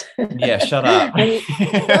quiet. Yeah, shut up.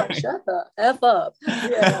 Shut up. F up.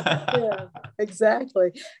 Yeah,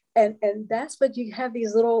 exactly. And that's what you have,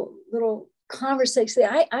 these little conversation.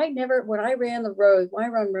 I never, when I run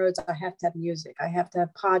roads, I have to have music. I have to have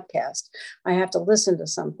podcasts. I have to listen to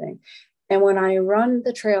something. And when I run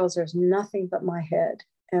the trails, there's nothing but my head.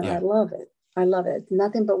 And I love it. I love it.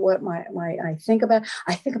 Nothing but what I think about.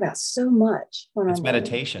 I think about so much when it's I'm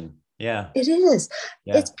meditation. running. Yeah. It is.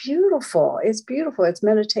 Yeah. It's beautiful. It's beautiful. It's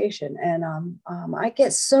meditation. And I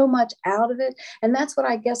get so much out of it. And that's what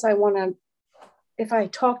I guess I want to, if I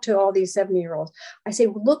talk to all these 70-year-olds, I say,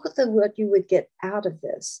 look at what you would get out of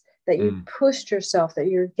this, that you pushed yourself, that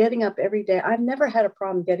you're getting up every day. I've never had a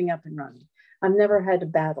problem getting up and running. I've never had to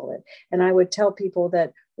battle it. And I would tell people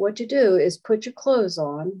that what you do is put your clothes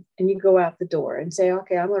on and you go out the door and say,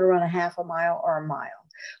 okay, I'm going to run a half a mile or a mile.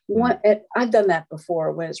 I've done that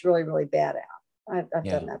before when it's really, really bad out. I've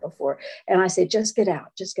done that before. And I say, just get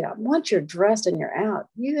out. Once you're dressed and you're out,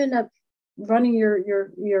 you end up running your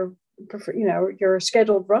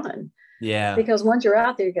scheduled run. Yeah. Because once you're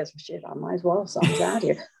out there, you go, shit, I might as well, something's out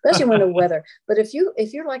here, especially when the weather. But if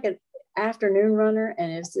you're like an afternoon runner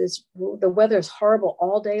and the weather is horrible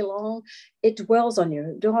all day long, it dwells on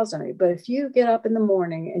you. But if you get up in the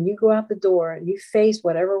morning and you go out the door and you face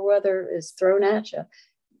whatever weather is thrown at you,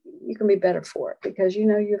 you can be better for it because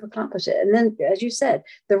you've accomplished it. And then, as you said,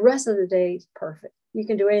 the rest of the day is perfect. You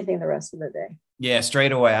can do anything the rest of the day. Yeah,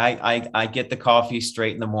 straight away. I get the coffee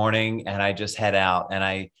straight in the morning and I just head out.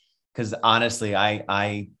 And because honestly,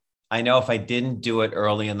 I know if I didn't do it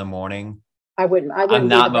early in the morning, I'm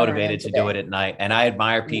not motivated to do it at night. And I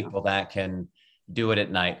admire people that can do it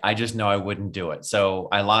at night. I just know I wouldn't do it. So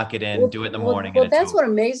I lock it in, do it in the morning. Well, that's what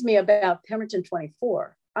amazed me about Pemberton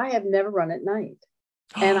 24. I have never run at night.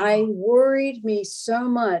 And I worried me so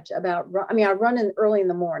much about, I run early in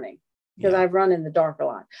the morning because I've run in the dark a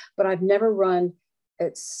lot, but I've never run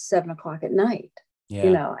at 7:00 at night,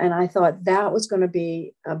 and I thought that was going to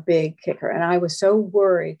be a big kicker. And I was so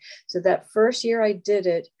worried. So that first year I did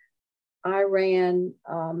it, I ran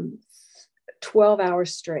 12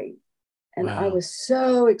 hours straight. And I was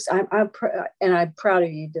so excited. I'm proud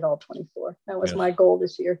of you. You did all 24. That was my goal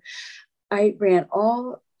this year. I ran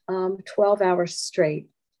all 12 hours straight.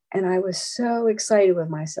 And I was so excited with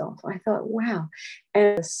myself. I thought, wow.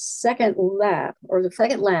 And the second lap,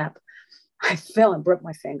 I fell and broke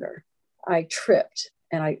my finger. I tripped.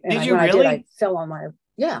 Did you When I did, I really? fell on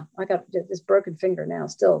I got this broken finger now,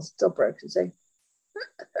 still broken. See,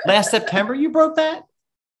 Last September, you broke that?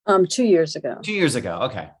 2 years ago. 2 years ago.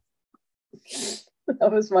 Okay.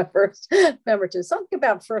 That was my first memory. Something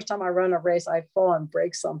about first time I run a race, I fall and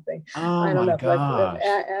break something. Oh I don't my know, gosh.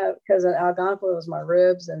 because in Algonquin was my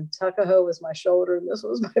ribs, and Tuckahoe was my shoulder, and this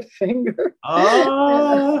was my finger.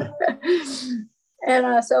 Oh.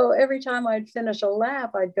 So every time I'd finish a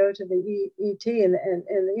lap, I'd go to the ET, and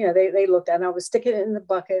they looked at it, and I would stick it in the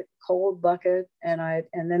bucket, cold bucket, and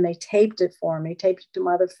then they taped it for me, taped it to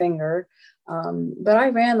my other finger. But I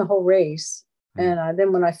ran the whole race. And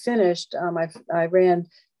then when I finished, I ran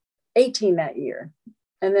 18 that year,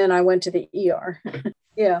 and then I went to the ER.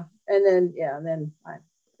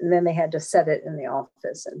 And then they had to set it in the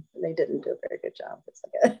office, and they didn't do a very good job.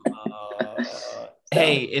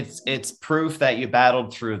 Hey, it's proof that you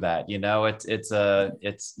battled through that.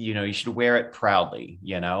 It's you should wear it proudly.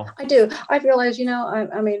 I do. I realize,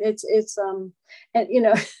 I mean, it's and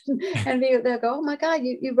and they'll go, oh my God,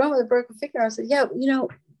 you run with a broken finger. I said, yeah,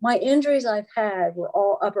 my injuries I've had were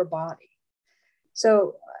all upper body.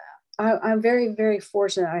 So I'm very, very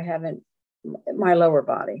fortunate I haven't my lower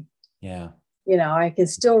body. Yeah. I can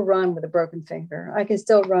still run with a broken finger. I can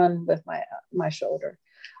still run with my shoulder.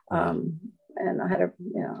 Yeah. And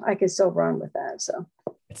I can still run with that. So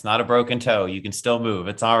it's not a broken toe. You can still move.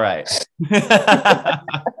 It's all right.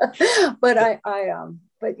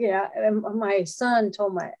 But yeah, and my son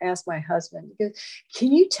asked my husband, he goes,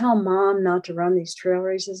 can you tell Mom not to run these trail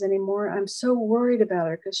races anymore? I'm so worried about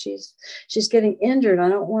her because she's getting injured. I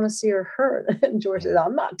don't want to see her hurt. And George said,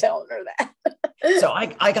 I'm not telling her that. So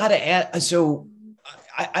I got to add, so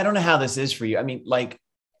I don't know how this is for you. I mean, like,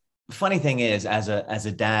 funny thing is, as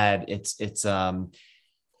a dad, it's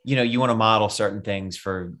you want to model certain things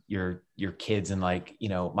for your kids, and like,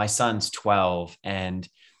 my son's 12, and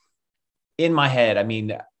in my head, I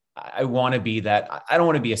mean, I want to be that. I don't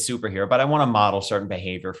want to be a superhero, but I want to model certain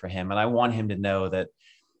behavior for him. And I want him to know that,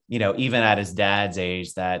 even at his dad's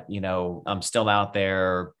age, that, I'm still out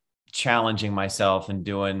there challenging myself and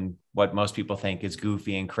doing what most people think is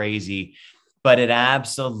goofy and crazy, but it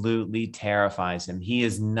absolutely terrifies him. He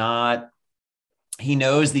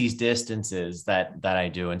knows these distances that I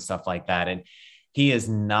do and stuff like that. And he's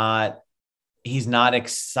not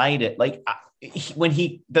excited. Like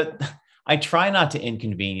I try not to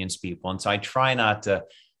inconvenience people. And so I try not to,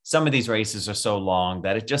 some of these races are so long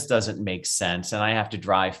that it just doesn't make sense. And I have to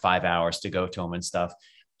drive 5 hours to go to them and stuff.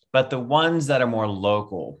 But the ones that are more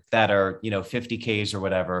local, that are, 50 Ks or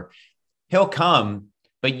whatever, he'll come,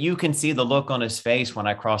 but you can see the look on his face when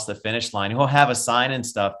I cross the finish line. He'll have a sign and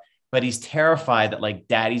stuff, but he's terrified that like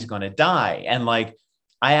daddy's going to die. And like,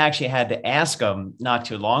 I actually had to ask him not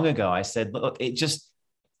too long ago. I said, look,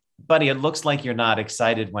 buddy, it looks like you're not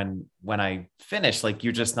excited when I finish. Like,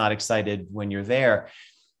 you're just not excited when you're there.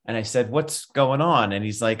 And I said, what's going on? And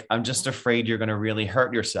he's like, I'm just afraid you're going to really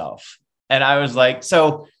hurt yourself. And I was like,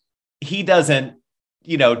 so he doesn't,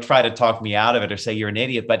 try to talk me out of it or say you're an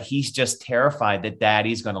idiot, but he's just terrified that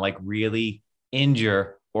daddy's going to like really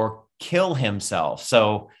injure or kill himself.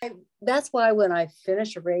 So that's why when I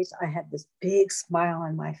finish a race, I have this big smile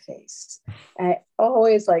on my face. I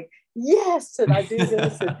always like, yes, and I do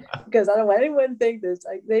this because I don't want anyone to think this.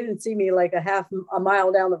 Like, they didn't see me like a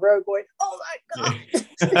mile down the road going, oh my God,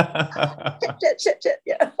 shit.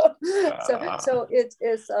 So it's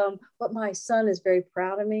but my son is very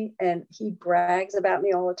proud of me, and he brags about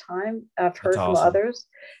me all the time. I've heard from others.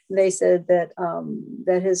 They said that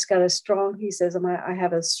that he's got he says, I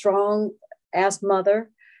have a strong ass mother.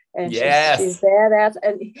 And she's badass,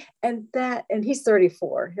 and he's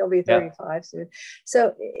 34. He'll be 35 soon.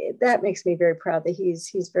 So that makes me very proud that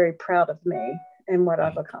he's very proud of me and what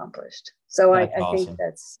I've accomplished. So I think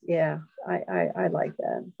that's, I like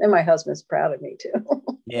that. And my husband's proud of me too.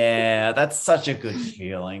 Yeah, that's such a good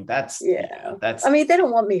feeling. That's I mean, they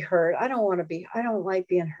don't want me hurt. I don't like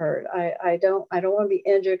being hurt. I don't want to be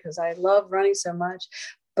injured because I love running so much,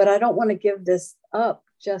 but I don't want to give this up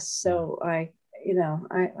just so I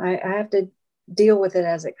have to deal with it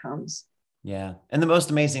as it comes. Yeah. And the most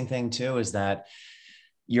amazing thing too, is that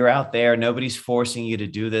you're out there. Nobody's forcing you to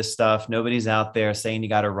do this stuff. Nobody's out there saying you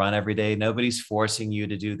got to run every day. Nobody's forcing you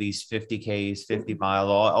to do these 50 Ks, 50 miles,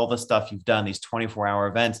 all the stuff you've done, these 24-hour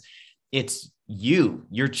events. It's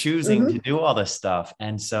you're choosing to do all this stuff.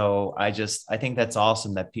 And so I think that's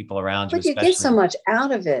awesome that people around you, but you get so much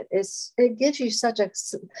out of it. It gives you such a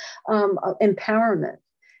empowerment.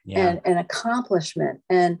 Yeah. and accomplishment.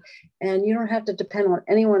 And you don't have to depend on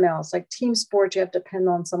anyone else. Like team sports, you have to depend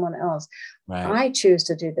on someone else. Right. I choose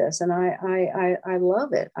to do this, and I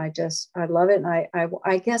love it. I love it. And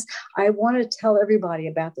I guess I want to tell everybody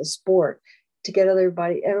about the sport to get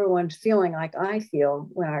everyone feeling like I feel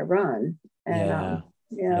when I run. And Yeah.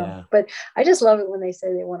 Yeah. but I just love it when they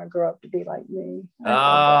say they want to grow up to be like me. I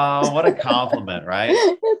love that. Oh, what a compliment, right?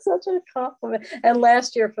 It's such a compliment. And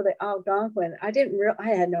last year for the Algonquin, I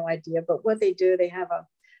had no idea, but what they do, they have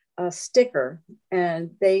a sticker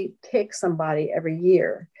and they pick somebody every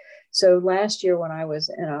year. So last year when I was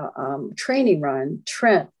in a training run,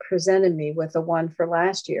 Trent presented me with the one for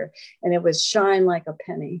last year, and it was Shine Like a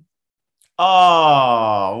Penny.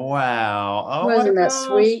 Oh, wow. Oh my Wasn't that gosh.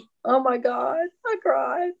 sweet? Oh my God, I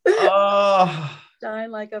cried. Oh,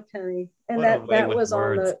 Shine like a penny. And what a way that with was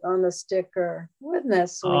words. on the sticker. Wasn't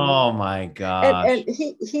that sweet? Oh my And gosh.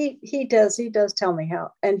 he does tell me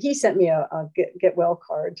how, and he sent me a get well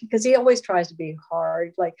card because he always tries to be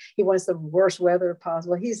hard. Like he wants the worst weather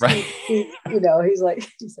possible. Right. He's like,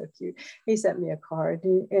 he's so cute. He sent me a card,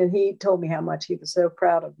 and he told me how much he was so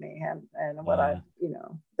proud of me, and what Yeah.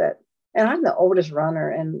 that, and I'm the oldest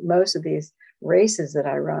runner in most of these races that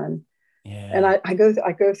I run. And Yeah. I go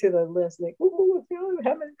through the list like, oh,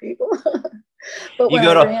 how many people? But You when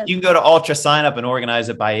go I to ran, you can go to Ultra Sign Up and organize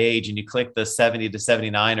it by age, and you click the 70 to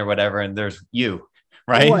 79 or whatever, and there's you,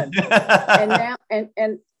 right? one, and now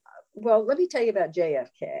and well, let me tell you about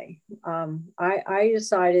JFK. I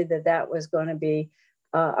decided that was going to be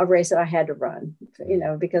a race that I had to run,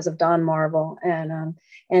 because of Don Marvel, and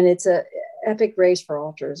it's a epic race for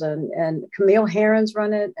ultras, and Camille Herron's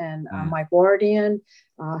run it, and Mike Wardian,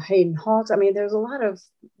 Hayden Hawks. I mean, there's a lot of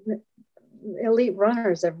elite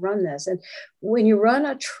runners that run this, and when you run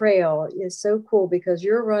a trail, it's so cool because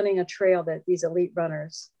you're running a trail that these elite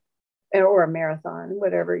runners, or a marathon,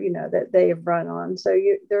 whatever, that they have run on. So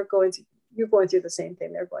you're going through the same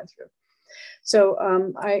thing they're going through. So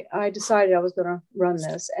I decided I was going to run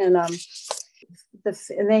this, and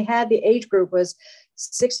they had, the age group was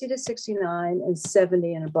 60 to 69 and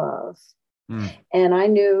 70 and above. And I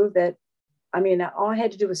knew that, all I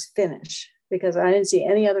had to do was finish, because I didn't see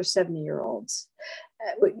any other 70-year-olds.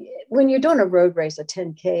 When you're doing a road race, a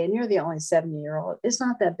 10K, and you're the only 70-year-old, it's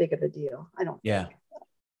not that big of a deal, I don't think,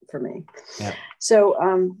 for me. Yeah. So,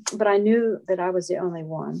 but I knew that I was the only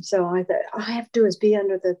one. So I thought, all I have to do is be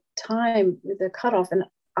under the cutoff. And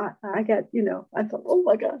I got, I thought, oh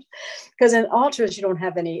my gosh. Because in ultras, you don't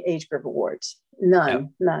have any age group awards.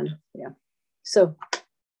 None. Yeah. So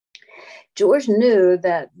George knew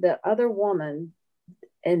that the other woman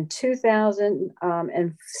in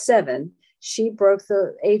 2007, she broke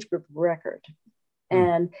the age group record.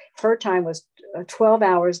 And her time was 12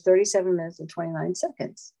 hours, 37 minutes, and 29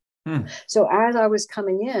 seconds. So as I was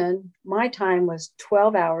coming in, my time was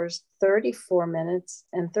 12 hours, 34 minutes,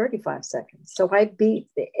 and 35 seconds. So I beat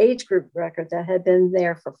the age group record that had been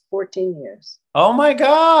there for 14 years. Oh my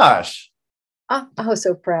gosh. I was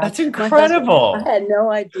so proud. That's incredible. I had no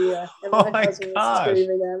idea. And my husband was gosh.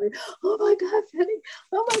 screaming at me, oh my God, Penny,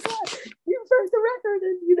 oh my God, you broke the record.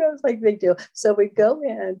 And, it's like a big deal. So we go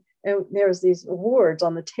in, and there's these awards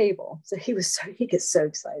on the table. So he gets so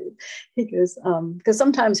excited. He goes, because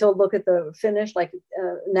sometimes he'll look at the finish, like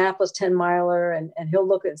Annapolis 10 miler, and he'll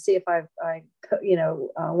look and see if I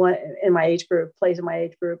won in my age group, plays in my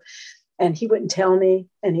age group. And he wouldn't tell me,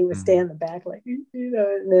 and he would stand in the back like,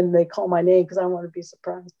 and then they call my name because I want to be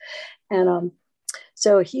surprised. And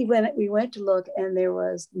so we went to look, and there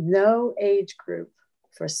was no age group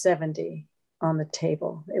for 70 on the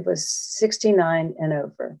table. It was 69 and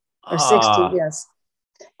over, or 60, yes.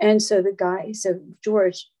 And so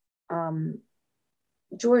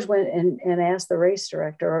George went and asked the race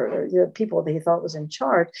director, or the people that he thought was in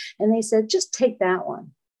charge, and they said, just take that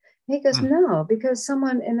one. He goes, no, because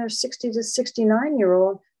someone in their 60 to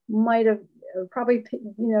 69-year-old might have probably,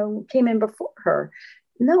 came in before her.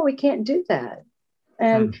 No, we can't do that.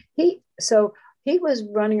 And he was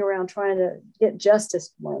running around trying to get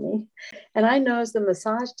justice money. And I noticed the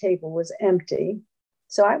massage table was empty.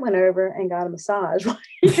 So I went over and got a massage.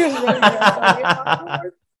 He was running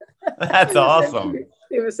around. That's awesome.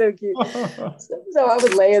 It was so cute. So I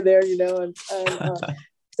was laying there,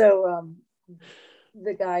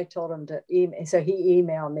 the guy told him to email. So he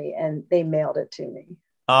emailed me, and they mailed it to me.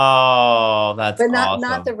 Oh, that's awesome.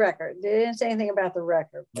 Not the record. They didn't say anything about the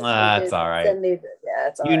record. That's all right. It's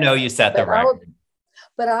all right. You set the record.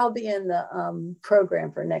 But I'll be in the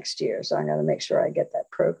program for next year, so I'm going to make sure I get that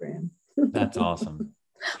program. That's awesome.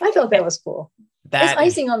 I thought that was cool. It's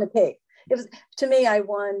icing on the cake. It was, to me, I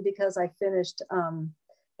won because I finished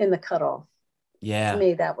in the cutoff. To Yeah.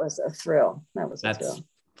 me, that was a thrill. That was a That's thrill.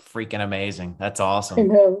 freaking amazing. That's I awesome.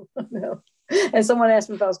 know, I know. And someone asked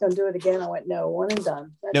me if I was going to do it again. I went, no, one and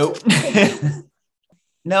done. That's Nope. it.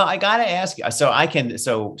 No, I gotta ask you. So I can.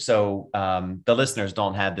 The listeners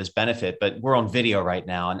don't have this benefit, but we're on video right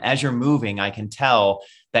now, and as you're moving, I can tell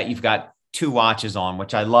that you've got two watches on,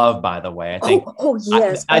 which I love. By the way, Oh,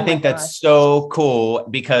 yes. I Oh my think gosh. that's so cool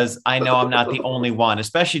because I know I'm not the only one,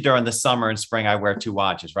 especially during the summer and spring. I wear two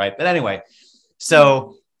watches, right? But anyway,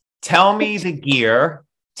 so tell me the gear,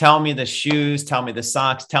 tell me the shoes, tell me the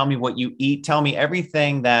socks, tell me what you eat, tell me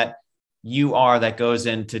everything that you are that goes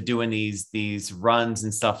into doing these runs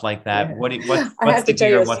and stuff like that. Yeah. I What's have the to tell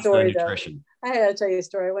you gear? a What's the story though. nutrition? I had to tell you a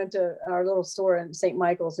story. I went to our little store in St.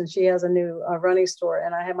 Michael's, and she has a new running store,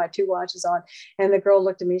 and I had my two watches on, and the girl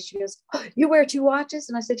looked at me. She goes, "Oh, you wear two watches?"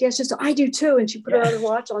 And I said, "Yes." She said, "I do too." And she put her Yeah. other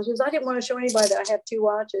watch on. She goes, "I didn't want to show anybody that I have two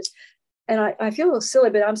watches." And I feel a little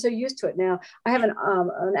silly, but I'm so used to it now. I have an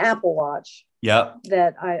Apple Watch Yep.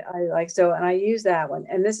 that I like, so, and I use that one.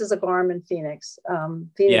 And this is a Garmin Phoenix,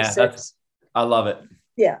 Phoenix Yeah. 6. I love it.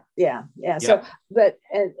 Yeah. So, Yep. but,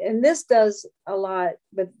 and this does a lot,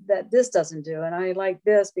 but that this doesn't do. And I like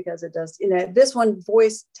this because it does, this one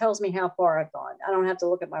voice tells me how far I've gone. I don't have to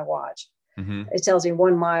look at my watch. Mm-hmm. It tells me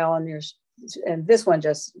 1 mile, and this one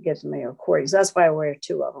just gives me a quarter. So that's why I wear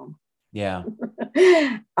two of them. Yeah.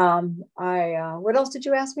 What else did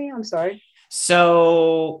you ask me? I'm sorry.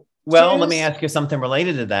 So, well, let me Shoes. ask you something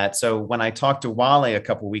related to that. So when I talked to Wale a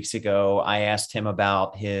couple of weeks ago, I asked him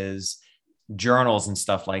about his journals and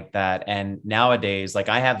stuff like that. And nowadays, like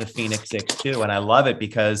I have the Phoenix 6 too, and I love it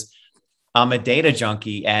because I'm a data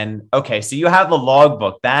junkie. And okay, so you have the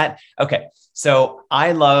logbook okay. So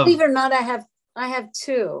I love. Believe it or not, I have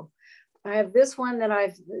two. I have this one that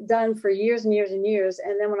I've done for years and years and years.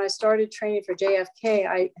 And then when I started training for JFK,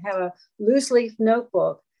 I have a loose leaf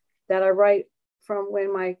notebook that I write from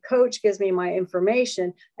when my coach gives me my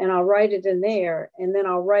information, and I'll write it in there, and then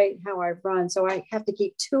I'll write how I run. So I have to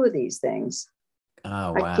keep two of these things.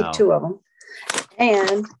 Oh, I keep wow. two of them.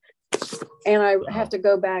 And I have to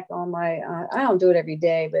go back on my, I don't do it every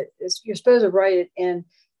day, but you're supposed to write it in,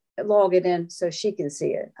 log it in so she can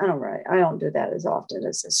see it. I don't do that as often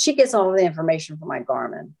as she gets all the information from my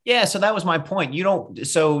Garmin. Yeah. So that was my point. You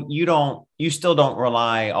still don't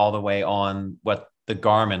rely all the way on what the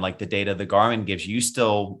Garmin, like the data the Garmin gives you. You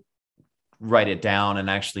still write it down and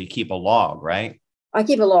actually keep a log, right? I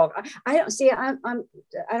keep a log. I don't see. I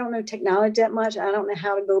don't know technology that much. I don't know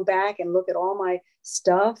how to go back and look at all my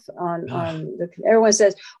stuff on the. Everyone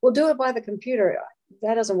says, "Well, do it by the computer."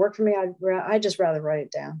 That doesn't work for me. I just rather write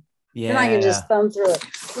it down. Yeah. Then I can just thumb through it.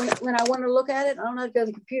 When I want to look at it, I don't have to go to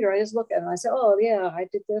the computer. I just look at it and I say, "Oh yeah, I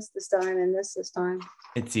did this time and this time."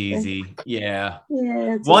 It's easy. Yeah.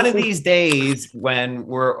 Yeah. One of these days when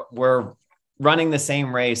we're running the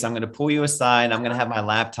same race, I'm going to pull you aside. I'm going to have my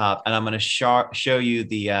laptop and I'm going to show you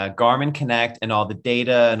the Garmin Connect and all the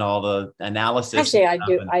data and all the analysis. Actually, I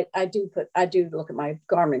do look at my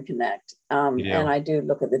Garmin Connect, and I do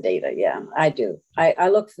look at the data. Yeah, I do. I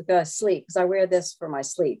look for sleep because I wear this for my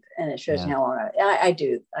sleep, and it shows me how long I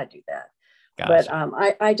do that. Gotcha. But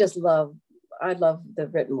I love the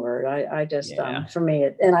written word. I just for me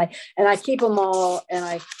and I keep them all, and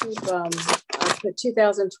I keep I put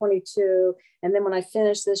 2022, and then when I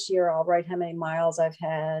finish this year, I'll write how many miles I've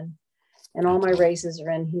had, and all my races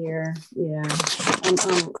are in here. Yeah,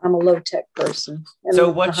 I'm a low tech person. So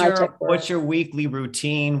what's your weekly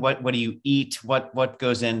routine? What do you eat? What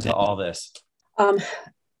goes into all this?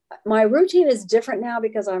 My routine is different now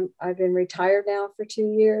because I've been retired now for 2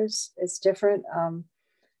 years. It's different.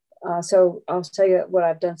 So I'll tell you what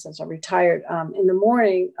I've done since I'm retired. In the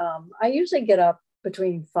morning, I usually get up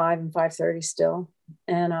between 5 and 5:30 still,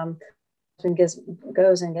 and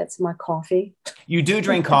goes and gets my coffee. You do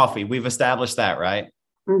drink coffee. We've established that, right?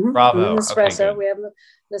 Mm-hmm. Bravo. Espresso. Okay, we have the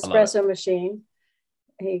espresso machine.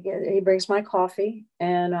 He brings my coffee,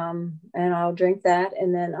 and I'll drink that,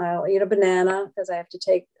 and then I'll eat a banana because I have to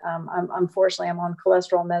take. Unfortunately, I'm on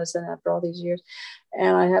cholesterol medicine after all these years,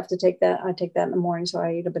 and I have to take that. I take that in the morning, so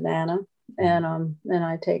I eat a banana, and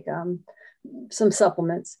I take some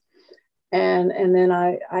supplements, and then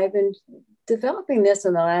I've been developing this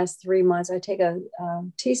in the last 3 months. I take a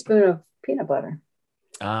teaspoon of peanut butter.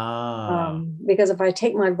 Because if I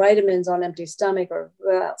take my vitamins on empty stomach or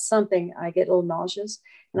without something, I get a little nauseous.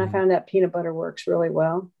 And I found that peanut butter works really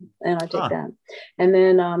well. And I take that. And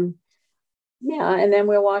then, and then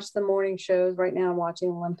we'll watch the morning shows. Right now I'm watching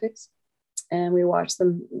Olympics, and we watch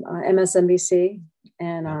them MSNBC.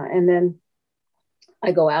 And then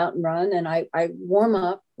I go out and run, and I warm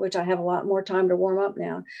up which I have a lot more time to warm up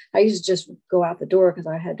now. I used to just go out the door because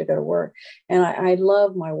I had to go to work. And I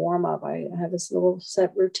love my warm up. I have this little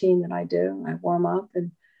set routine that I do. I warm up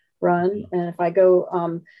and run. And if I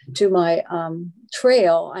go to my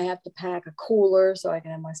trail, I have to pack a cooler so I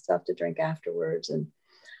can have my stuff to drink afterwards. And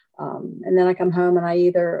then I come home and I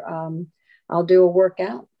either I'll do a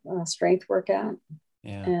workout, a strength workout.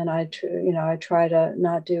 Yeah. And I try to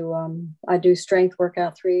not do, I do strength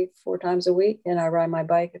workout 3-4 times a week, and I ride my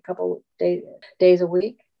bike a couple days a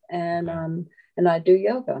week. And, and I do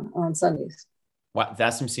yoga on Sundays. Wow.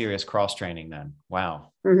 That's some serious cross training then.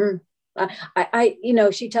 Wow. Mm-hmm.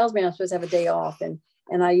 She tells me I'm supposed to have a day off, and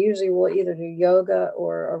I usually will either do yoga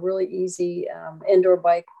or a really easy indoor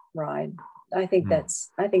bike ride. I think that's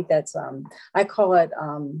I call it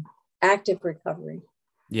active recovery.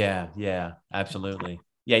 Yeah, absolutely.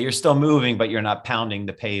 Yeah, you're still moving, but you're not pounding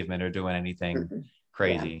the pavement or doing anything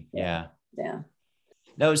crazy. Yeah.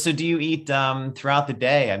 No, so do you eat throughout the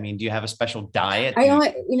day? I mean, do you have a special diet? I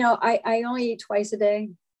only eat twice a day.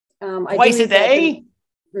 Twice a day?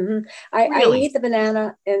 Really? I eat the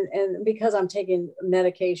banana, and because I'm taking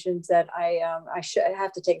medications that I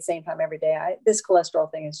have to take at the same time every day. This cholesterol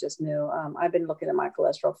thing is just new. I've been looking at my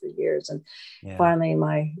cholesterol for years, and finally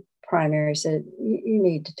my primary said, you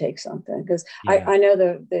need to take something, because I know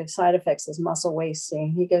the side effects is muscle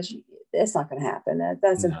wasting. He goes, it's not going to happen.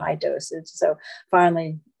 That's in high dosage. So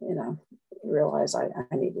finally, realize I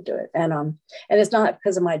need to do it. And it's not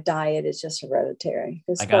because of my diet. It's just hereditary.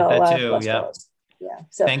 I got that too. Yeah.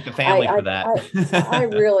 So thank the family for that. I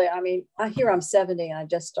really, I hear I'm 70 and I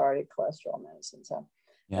just started cholesterol medicine. So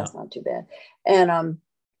that's not too bad. And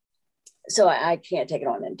so I can't take it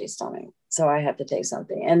on an empty stomach. So I have to take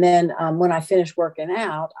something. And then when I finish working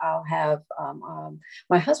out, I'll have,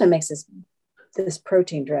 my husband makes this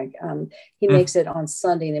protein drink. He makes it on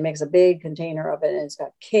Sunday, and he makes a big container of it. And it's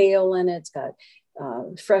got kale in it. It's got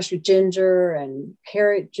fresh ginger and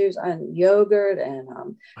carrot juice and yogurt and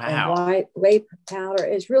whey powder.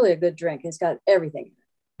 It's really a good drink. It's got everything.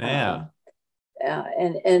 Yeah.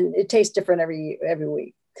 And it tastes different every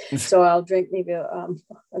week. So I'll drink maybe a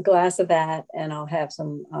glass of that, and I'll have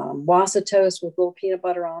some wassa toast with a little peanut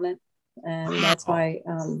butter on it. And that's my,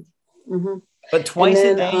 But twice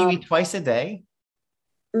a day, you eat twice a day?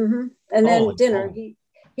 Mm-hmm. And then dinner,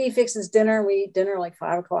 he fixes dinner. We eat dinner like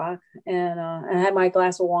 5 o'clock, and I have my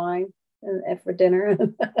glass of wine for dinner.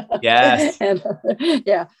 Yes. And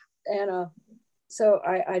so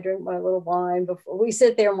I drink my little wine before we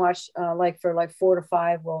sit there and watch, for 4 to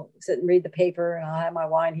 5, we'll sit and read the paper, and I'll have my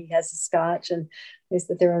wine. He has the scotch, and we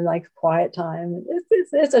sit there in quiet time.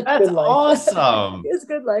 It's a good life. Awesome. It's a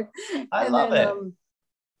good life. I love it.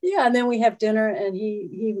 And then we have dinner, and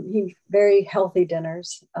he very healthy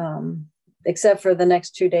dinners. Except for the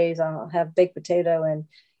next 2 days, I'll have baked potato and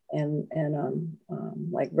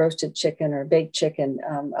like roasted chicken or baked chicken.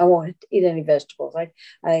 I won't eat any vegetables.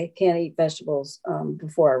 I can't eat vegetables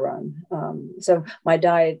before I run. So my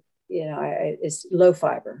diet, is low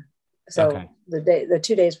fiber. So the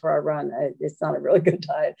 2 days before I run, it's not a really good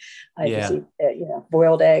diet. I just eat,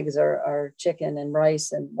 boiled eggs or chicken and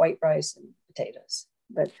rice and white rice and potatoes.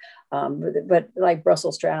 But like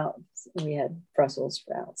Brussels sprouts, we had Brussels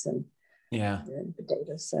sprouts and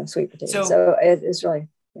potatoes, sweet potatoes. So it's really,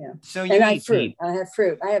 So and I have fruit.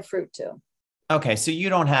 I have fruit too. Okay, so you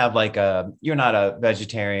don't have you're not a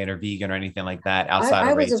vegetarian or vegan or anything like that outside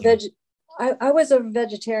of racing. I was a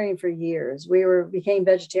vegetarian for years. We became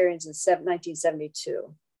vegetarians in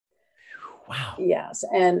 1972. Wow. Yes,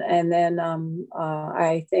 and then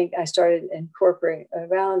I think I started incorporating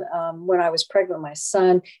around when I was pregnant with my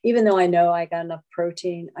son. Even though I know I got enough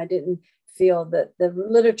protein, I didn't feel that the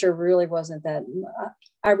literature really wasn't that.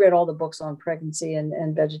 I read all the books on pregnancy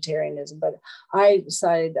and vegetarianism, but I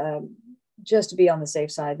decided just to be on the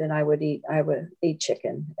safe side, then I would eat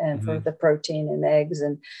chicken, and for the protein and eggs,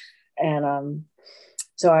 and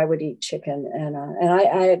so I would eat chicken, and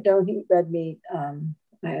I don't eat red meat,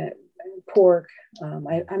 pork.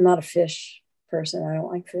 I'm not a fish person. I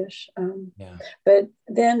don't like fish. But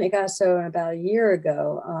then it got so about a year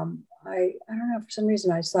ago, I don't know, for some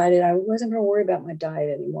reason I decided I wasn't going to worry about my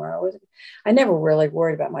diet anymore. I never really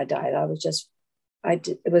worried about my diet.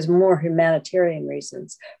 It was more humanitarian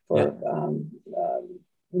reasons for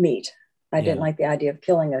meat. I didn't like the idea of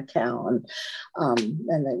killing a cow and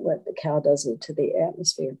what the cow does to the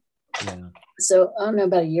atmosphere. Yeah. So I don't know,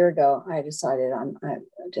 about a year ago, I decided I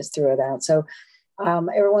just threw it out. So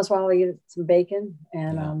every once in a while I eat some bacon,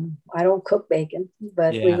 and I don't cook bacon,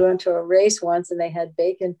 but we went to a race once and they had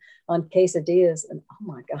bacon on quesadillas, and oh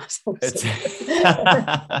my gosh,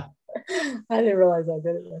 I didn't realize how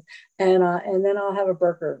good it was. And then I'll have a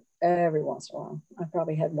burger every once in a while. I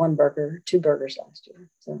probably had one burger, two burgers last year.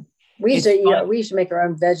 So It's fun. we used to make our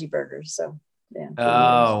own veggie burgers. So yeah, for years.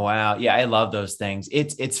 Oh, wow. Yeah, I love those things.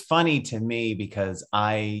 It's funny to me because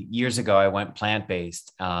years ago I went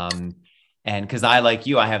plant-based. And because I, like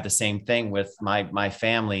you, I have the same thing with my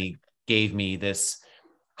family gave me this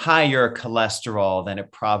higher cholesterol than it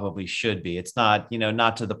probably should be. It's not,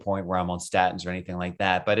 not to the point where I'm on statins or anything like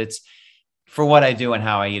that, but it's for what I do and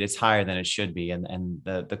how I eat, it's higher than it should be. And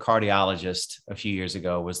the cardiologist a few years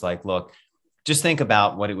ago was like, look, just think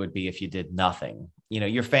about what it would be if you did nothing.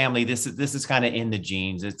 Your family, this is kind of in the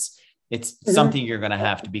genes. It's something you're going to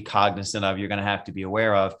have to be cognizant of. You're going to have to be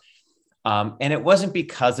aware of. And it wasn't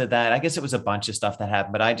because of that. I guess it was a bunch of stuff that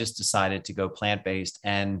happened, but I just decided to go plant-based.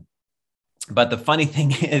 But the funny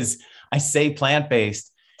thing is, I say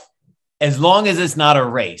plant-based as long as it's not a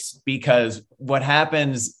race, because what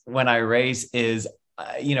happens when I race is,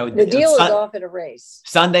 the deal is off at a race.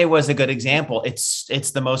 Sunday was a good example.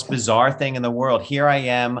 It's the most bizarre thing in the world. Here I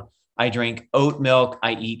am. I drink oat milk.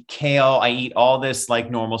 I eat kale. I eat all this like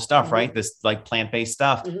normal stuff, right? This like plant-based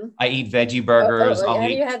stuff. I eat veggie burgers. Have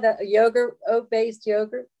you had the yogurt, oat-based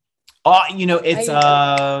yogurt? Oh, it's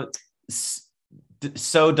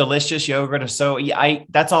so delicious yogurt.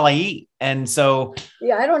 That's all I eat. And so,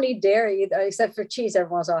 yeah, I don't eat dairy either, except for cheese.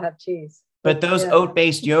 Every once in a while I'll have cheese. But those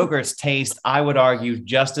oat-based yogurts taste, I would argue,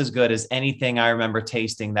 just as good as anything I remember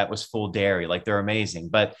tasting that was full dairy. Like, they're amazing.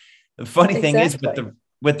 But the funny thing is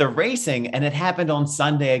with the racing, and it happened on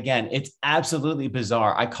Sunday again, it's absolutely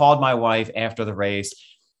bizarre. I called my wife after the race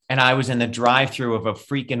and I was in the drive-through of a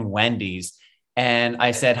freaking Wendy's. And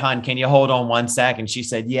I said, hon, can you hold on 1 second? She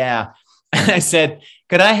said, yeah. And I said,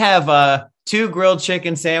 could I have 2 grilled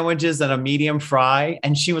chicken sandwiches and a medium fry?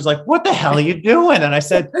 And she was like, what the hell are you doing? And I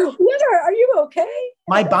said, are you okay?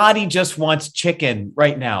 My body just wants chicken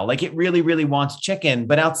right now. Like, it really, really wants chicken.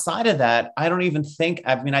 But outside of that, I don't even think,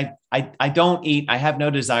 I don't eat, I have no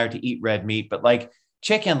desire to eat red meat, but like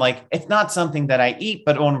chicken, like it's not something that I eat,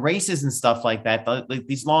 but on races and stuff like that, like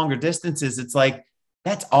these longer distances, it's like,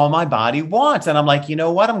 that's all my body wants. And I'm like, you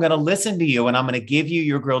know what? I'm going to listen to you and I'm going to give you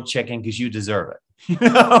your grilled chicken because you deserve it.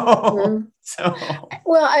 So,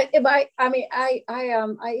 well, I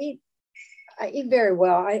eat very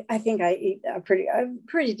well. I think I eat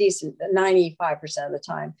pretty decent 95% of the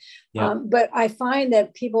time. Yeah. But I find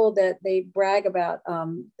that people that they brag about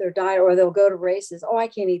their diet, or they'll go to races. Oh, I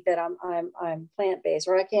can't eat that. I'm plant-based,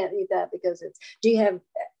 or I can't eat that because do you have,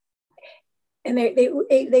 and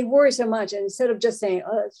they worry so much. And instead of just saying,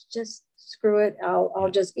 oh, it's just screw it,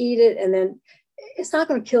 I'll just eat it. And then it's not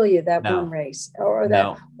going to kill you that one race or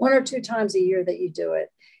that 1 or 2 times a year that you do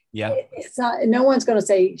it. Yeah. It's not, no one's going to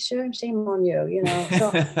say, shame on you,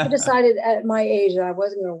 So I decided at my age that I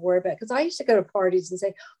wasn't going to worry about it, because I used to go to parties and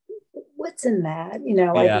say, what's in that?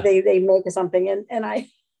 They make something. And I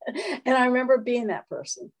remember being that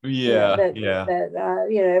person. I'd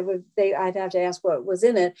have to ask what was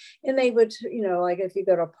in it. And they would, like if you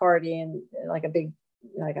go to a party and like a big,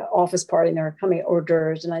 like an office party, and they're coming hors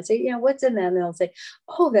d'oeuvres, and I say, what's in that? And they'll say,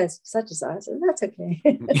 oh, that's such a size. And that's okay.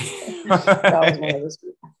 That was one of those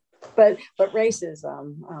people. But races, I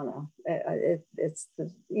don't know. It's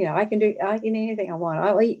I can eat anything I want.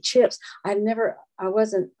 I'll eat chips. I wouldn't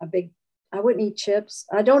eat chips.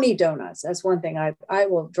 I don't eat donuts. That's one thing. I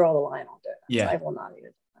will draw the line on donuts. Yeah. I will not eat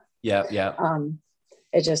it. Yeah.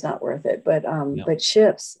 It's just not worth it. But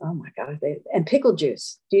chips, oh my God. And pickle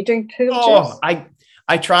juice. Do you drink pickle juice?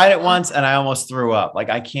 I tried it once and I almost threw up. Like,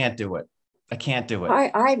 I can't do it.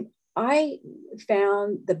 I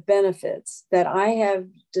found the benefits that I have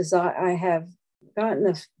gotten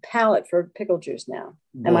the palate for pickle juice now,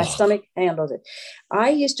 and my stomach handles it. I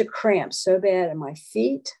used to cramp so bad, and my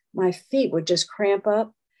feet would just cramp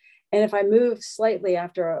up. And if I moved slightly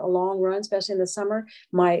after a long run, especially in the summer,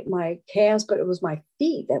 my calves, but it was my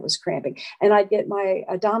feet that was cramping. And I'd get my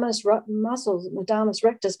abdominis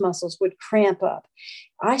rectus muscles would cramp up.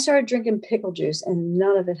 I started drinking pickle juice and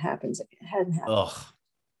none of it happens. It hadn't happened. Ugh.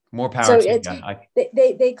 More power to you.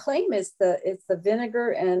 They claim it's the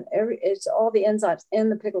vinegar and it's all the enzymes in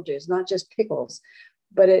the pickle juice, not just pickles,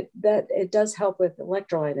 but it does help with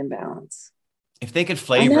electrolyte imbalance. If they could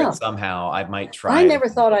flavor it somehow, I might try. I never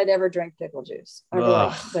thought I'd ever drink pickle juice.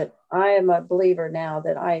 But I am a believer now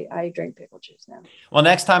that I drink pickle juice now. Well,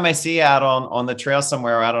 next time I see you out on the trail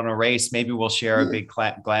somewhere, or out on a race, maybe we'll share a big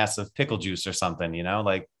glass of pickle juice or something.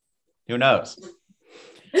 Like, who knows?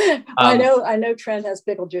 I know Trent has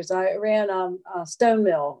pickle juice. I ran Stone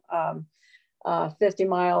Mill 50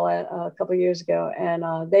 mile a couple of years ago, and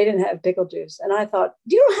they didn't have pickle juice. And I thought,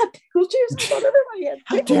 you don't have pickle juice? I thought everybody had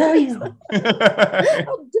How pickle dare juice. you?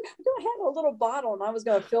 I had a little bottle, and I was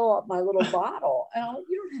going to fill up my little bottle. And I'm like,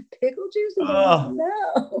 you don't have pickle juice? And I'm like,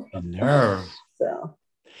 Oh, no. the nerve. So,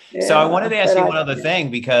 So I wanted yeah. to ask you one other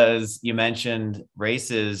thing, because you mentioned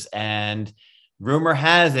races, and rumor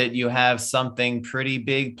has it you have something pretty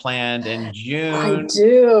big planned in I June.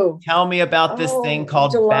 do. Tell me about this thing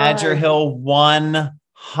called Badger July. Hill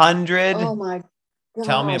 100. Oh my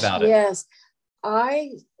Tell me gosh. about it. Yes.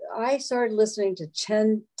 I started listening to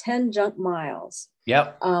 10 junk miles.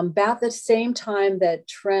 Yep. About the same time that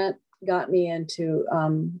Trent got me into,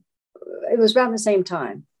 it was around the same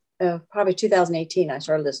time, probably 2018, I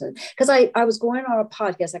started listening. Because I was going on a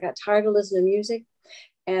podcast. I got tired of listening to music,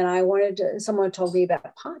 and I wanted to, someone told me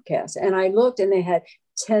about podcasts. And I looked, and they had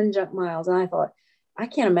 10 junk miles. And I thought, I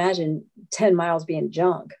can't imagine 10 miles being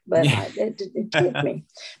junk, but it took me.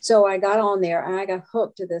 So I got on there, and I got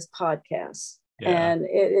hooked to this podcast. Yeah. And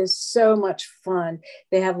it is so much fun.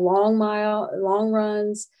 They have long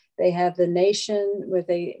runs. They have the nation where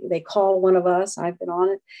they call one of us. I've been on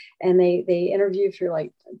it, and they interview for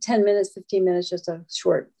like 10 minutes, 15 minutes, just a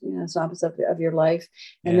short, synopsis of your life.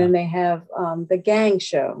 And then they have the gang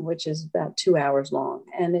show, which is about 2 hours long,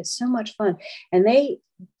 and it's so much fun. And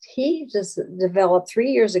he just developed 3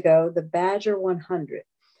 years ago the Badger 100.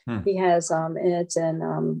 He has, and it's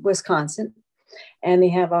in Wisconsin. And they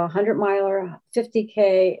have a 100-miler,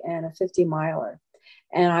 50K, and a 50-miler.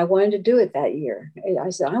 And I wanted to do it that year. I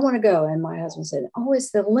said, I want to go. And my husband said, oh,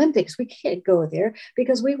 it's the Olympics. We can't go there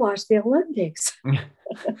because we watch the Olympics.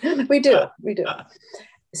 We do.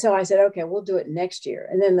 So I said, okay, we'll do it next year.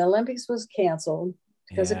 And then the Olympics was canceled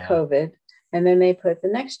because of COVID. And then they put the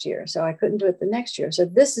next year. So I couldn't do it the next year. So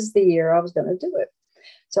this is the year I was going to do it.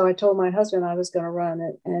 So I told my husband I was going to run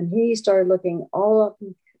it. And he started looking all up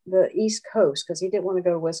the East Coast because he didn't want to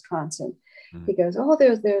go to Wisconsin. He goes, oh,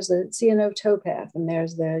 there's the CNO towpath, and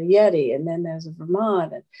there's the Yeti, and then there's a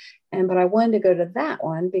Vermont, but I wanted to go to that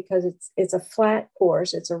one because it's a flat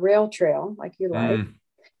course, it's a rail trail like you like,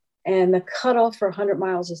 and the cutoff for 100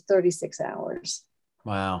 miles is 36 hours.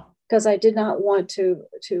 Wow. Because I did not want to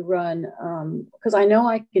run because I know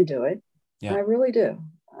I can do it. Yeah. I really do.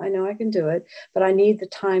 I know I can do it, but I need the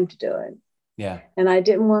time to do it. Yeah. And I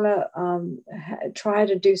didn't want to try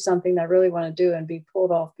to do something that I really want to do and be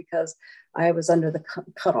pulled off because I was under the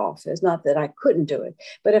cutoff. It's not that I couldn't do it,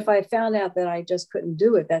 but if I found out that I just couldn't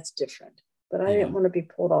do it, that's different. But I didn't want to be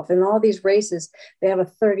pulled off. And all these races, they have a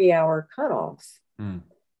 30-hour cutoff.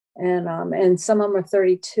 And some of them are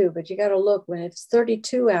 32, but you got to look when it's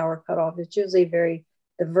 32-hour cutoff, it's usually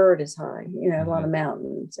the vert is high, a lot of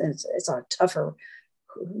mountains, and it's a tougher,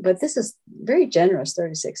 but this is very generous,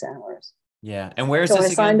 36 hours. Yeah. And where's this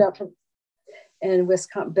again? I signed up in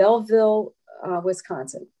Wisconsin, Belleville,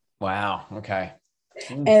 Wisconsin. Wow. Okay.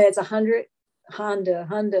 And it's 100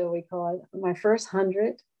 Honda, we call it. My first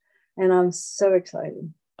 100. And I'm so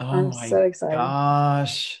excited. I'm so excited.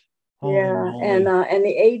 Gosh. Holy moly. And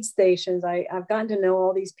the aid stations, I've gotten to know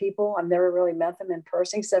all these people. I've never really met them in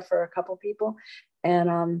person except for a couple people.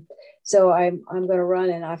 And so I'm going to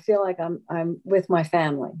run, and I feel like I'm with my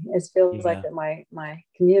family. It feels like my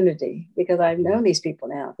community, because I've known these people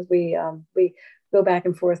now, because we go back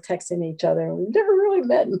and forth texting each other. We've never really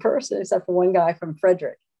met in person except for one guy from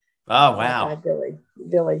Frederick. Oh, wow.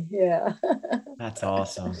 Billy. Yeah. That's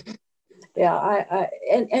awesome. Yeah.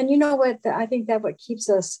 And you know what, I think that what keeps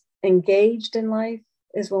us engaged in life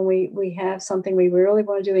is when we have something we really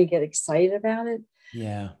want to do and get excited about it.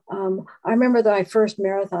 Yeah. I remember my first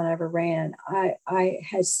marathon I ever ran. I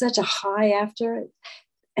had such a high after it.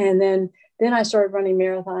 And then I started running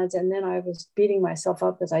marathons, and then I was beating myself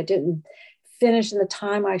up because I didn't finish in the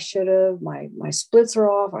time I should have. My splits are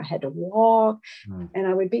off. I had to walk, and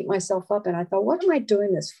I would beat myself up. And I thought, what am I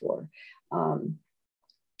doing this for? I'm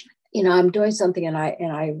doing something, and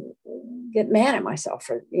I get mad at myself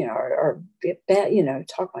for, or get bad,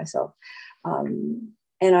 talk myself.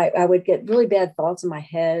 And I would get really bad thoughts in my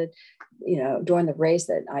head, during the race,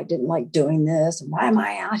 that I didn't like doing this, and why am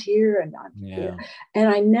I out here? And and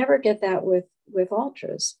I never get that with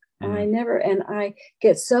ultras. I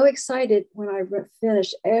get so excited when I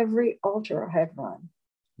finish every ultra I have run.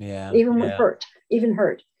 Yeah. Even hurt.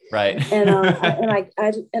 Right. And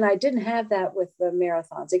I didn't have that with the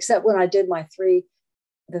marathons, except when I did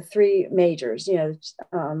the three majors,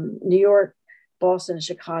 New York, Boston, and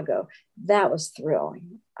Chicago. That was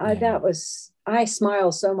thrilling. I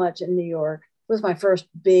smiled so much in New York. It was my first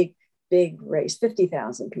big race,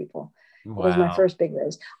 50,000 people. Wow. It was my first big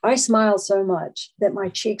race. I smiled so much that my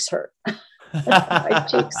cheeks hurt. My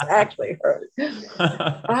cheeks actually hurt.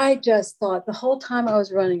 I just thought the whole time I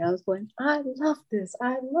was running, I was going, I love this.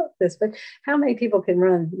 I love this. But how many people can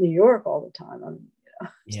run New York all the time? I mean,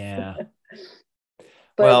 Yeah.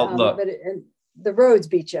 but Well, look, and the roads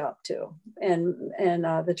beat you up too, and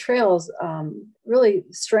the trails really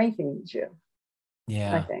strengthens you, I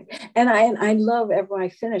yeah. think. And I love when I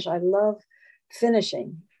finish. I love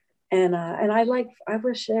finishing, and I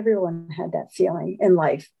wish everyone had that feeling in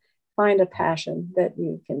life. Find a passion that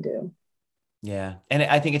you can do. Yeah. And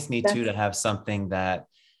I think it's neat too That's to have something that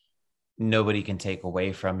nobody can take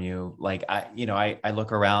away from you. Like I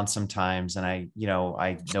look around sometimes and I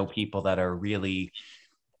know people that are really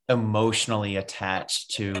emotionally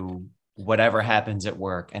attached to whatever happens at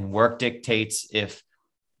work, and work dictates if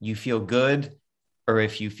you feel good or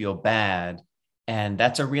if you feel bad. And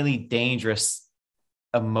that's a really dangerous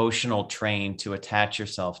emotional train to attach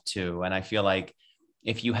yourself to. And I feel like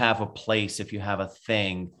if you have a place, if you have a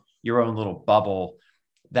thing, your own little bubble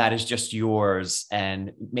that is just yours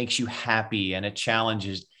and makes you happy and it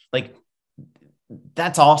challenges, like,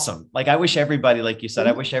 that's awesome. Like, I wish everybody, like you said,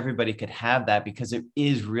 I wish everybody could have that, because it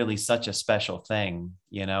is really such a special thing,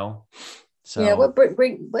 you know? yeah. So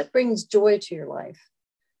What brings joy to your life?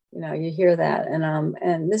 You hear that,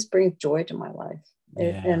 and this brings joy to my life.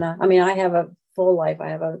 yeah, I mean, I have a full life. I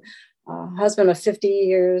have a husband of 50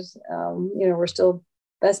 years. We're still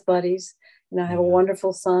best buddies. I have a yeah,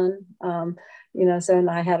 wonderful son. So, and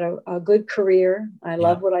I had a good career. I yeah,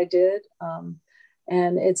 love what I did.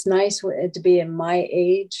 And it's nice to be in my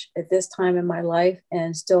age at this time in my life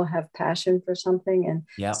and still have passion for something and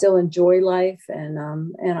yeah. still enjoy life. And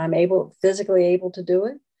I'm physically able to do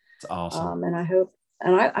it. It's awesome. And I hope,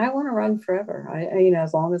 and I want to run forever.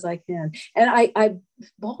 As long as I can. And I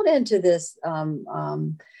bought into this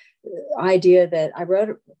idea that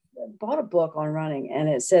bought a book on running, and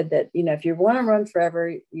it said that, if you want to run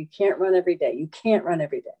forever, you can't run every day. You can't run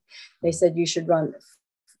every day. They said you should run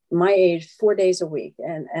my age 4 days a week.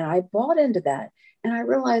 And I bought into that, and I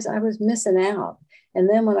realized I was missing out. And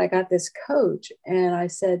then when I got this coach and I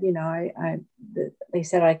said, they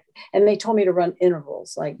said and they told me to run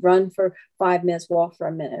intervals, like run for 5 minutes, walk for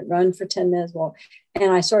a minute, run for 10 minutes, walk.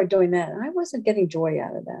 And I started doing that. And I wasn't getting joy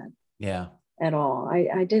out of that Yeah, at all.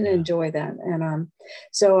 I didn't yeah, enjoy that. And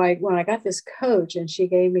so when I got this coach and she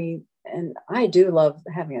gave me, and I do love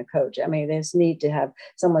having a coach. I mean, it's neat to have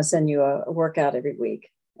someone send you a workout every week.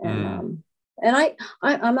 mm, And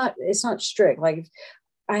I'm not, it's not strict. Like,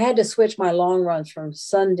 I had to switch my long runs from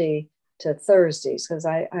Sunday to Thursdays because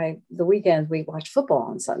the weekends we watch football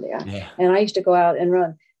on Sunday. yeah. And I used to go out and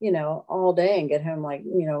run, all day and get home like,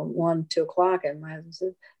 1, 2 o'clock. And my husband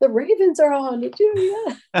said, the Ravens are on. Did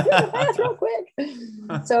you get to the bath real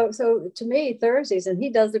quick? So to me, Thursdays, and he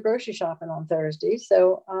does the grocery shopping on Thursdays.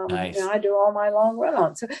 So, Nice. I do all my long run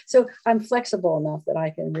on. So I'm flexible enough that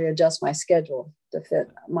I can readjust my schedule to fit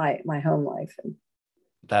my home life. And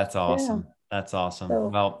That's yeah, awesome. That's awesome. so,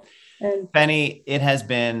 Well, and Penny, it has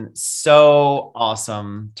been so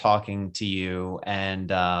awesome talking to you.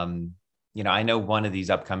 And I know one of these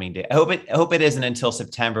upcoming days. I hope it isn't until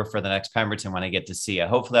September for the next Pemberton when I get to see it.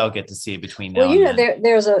 Hopefully I'll get to see it between well, now and then.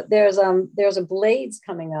 there's a Blades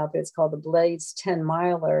coming up. It's called the Blades 10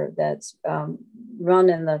 miler that's run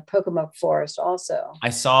in the Pocomoke Forest also. I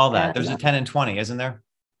saw that. And There's a 10 and 20, isn't there?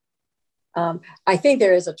 I think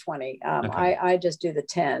there is a 20. Okay. I just do the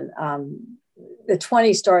 10. The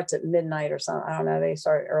 20 starts at midnight or something. I don't know. They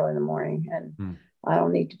start early in the morning, and I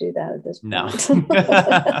don't need to do that at this No. point.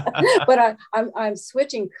 But I'm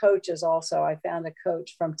switching coaches also. I found a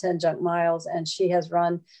coach from 10 Junk Miles, and she has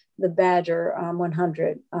run the Badger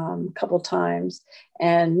 100 a couple times.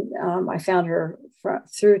 And I found her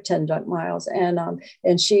through 10 Junk Miles. And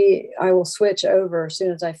I will switch over as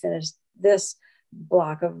soon as I finish this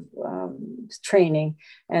block of training,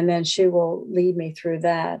 and then she will lead me through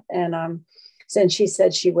that. And since she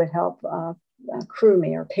said she would help crew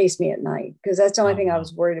me or pace me at night, because that's the only thing I Wow.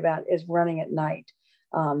 was worried about is running at night.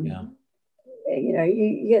 Yeah.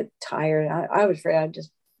 You get tired. I was afraid I'd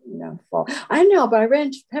just fall. I know, but I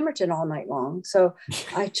ran Pemberton all night long, so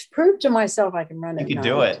I proved to myself I can run You at can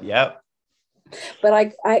do night. it. Yep.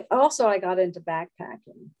 But I also got into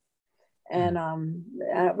backpacking. And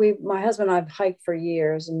my husband and I've hiked for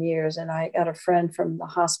years and years, and I got a friend from the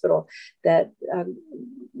hospital that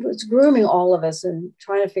was grooming all of us and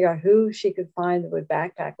trying to figure out who she could find that would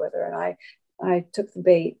backpack with her. And I took the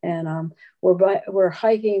bait, and we're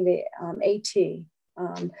hiking the AT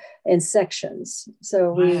in sections.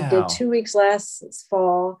 So we did Wow. 2 weeks last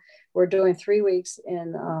fall. We're doing 3 weeks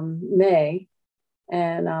in May.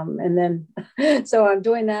 And then so I'm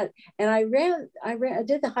doing that. And I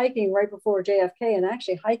did the hiking right before JFK, and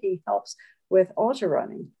actually hiking helps with ultra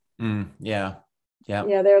running. Yeah.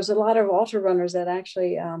 Yeah, there's a lot of ultra runners that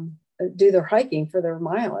actually do their hiking for their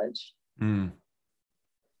mileage.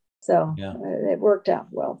 So it worked out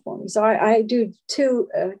well for me. So I do 2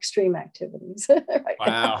 extreme activities. Right wow.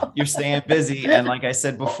 now. You're staying busy. And like I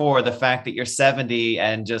said before, the fact that you're 70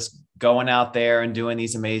 and just going out there and doing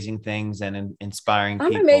these amazing things and inspiring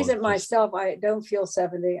people. I'm amazed at myself. I don't feel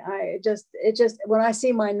 70. It just when I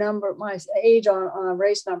see my number, my age on a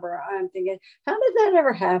race number, I'm thinking, how did that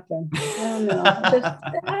ever happen? I don't know. How did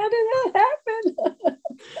that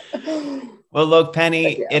happen? Well, look,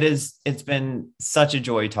 Penny, it's been such a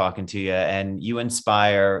joy talking to you, and you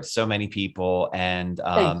inspire so many people. And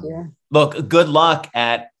thank you. Look, good luck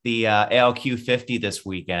at the ALQ 50 this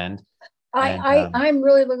weekend. I'm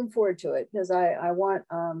really looking forward to it, because I want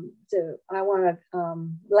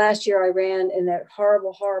last year I ran in that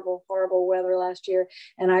horrible weather last year,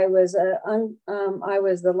 and I was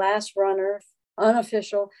the last runner,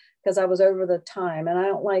 unofficial, because I was over the time, and I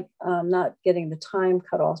don't like not getting the time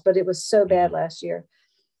cutoffs, but it was so bad last year.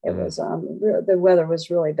 It was the weather was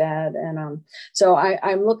really bad, and so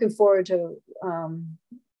I'm looking forward to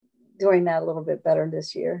doing that a little bit better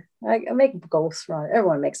this year. I make goals for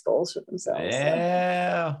everyone. Makes goals for themselves.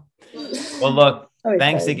 Yeah. So. Well, look,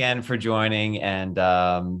 thanks again for joining, and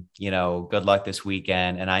good luck this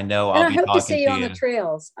weekend. And I know I hope to see you on the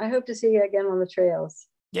trails. I hope to see you again on the trails.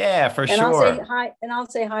 Yeah, for sure. I'll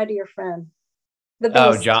say hi to your friend, the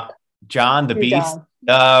Beast. John the Beast. John.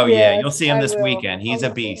 Oh yeah, you'll see him this weekend. He's a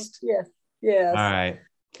beast. Yes. All right.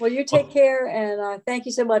 Well, you take care, and thank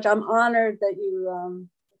you so much. I'm honored that you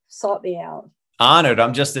sought me out. Honored.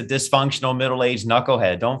 I'm just a dysfunctional middle-aged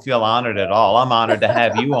knucklehead. Don't feel honored at all. I'm honored to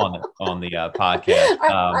have you on the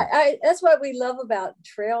podcast. That's what we love about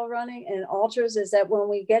trail running and ultras, is that when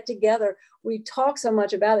we get together, we talk so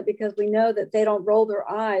much about it, because we know that they don't roll their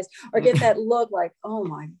eyes or get that look like, oh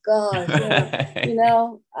my gosh,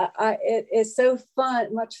 it's so fun,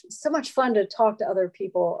 so much fun to talk to other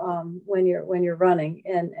people when you're running,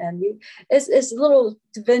 and it's little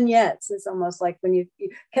vignettes. It's almost like when you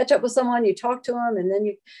catch up with someone, you talk to them, and then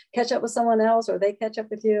you catch up with someone else, or they catch up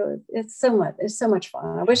with you. It's so much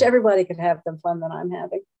fun. I wish everybody could have the fun that I'm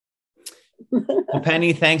having. Well,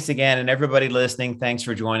 Penny, thanks again. And everybody listening, thanks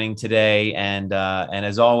for joining today. And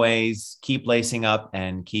as always, keep lacing up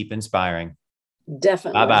and keep inspiring.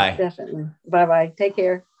 Definitely. Bye-bye. Definitely. Bye-bye. Take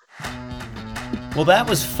care. Well, that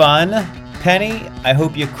was fun. Penny, I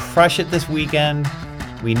hope you crush it this weekend.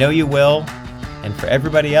 We know you will. And for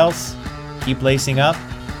everybody else, keep lacing up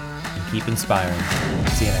and keep inspiring.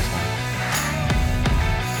 See you next time.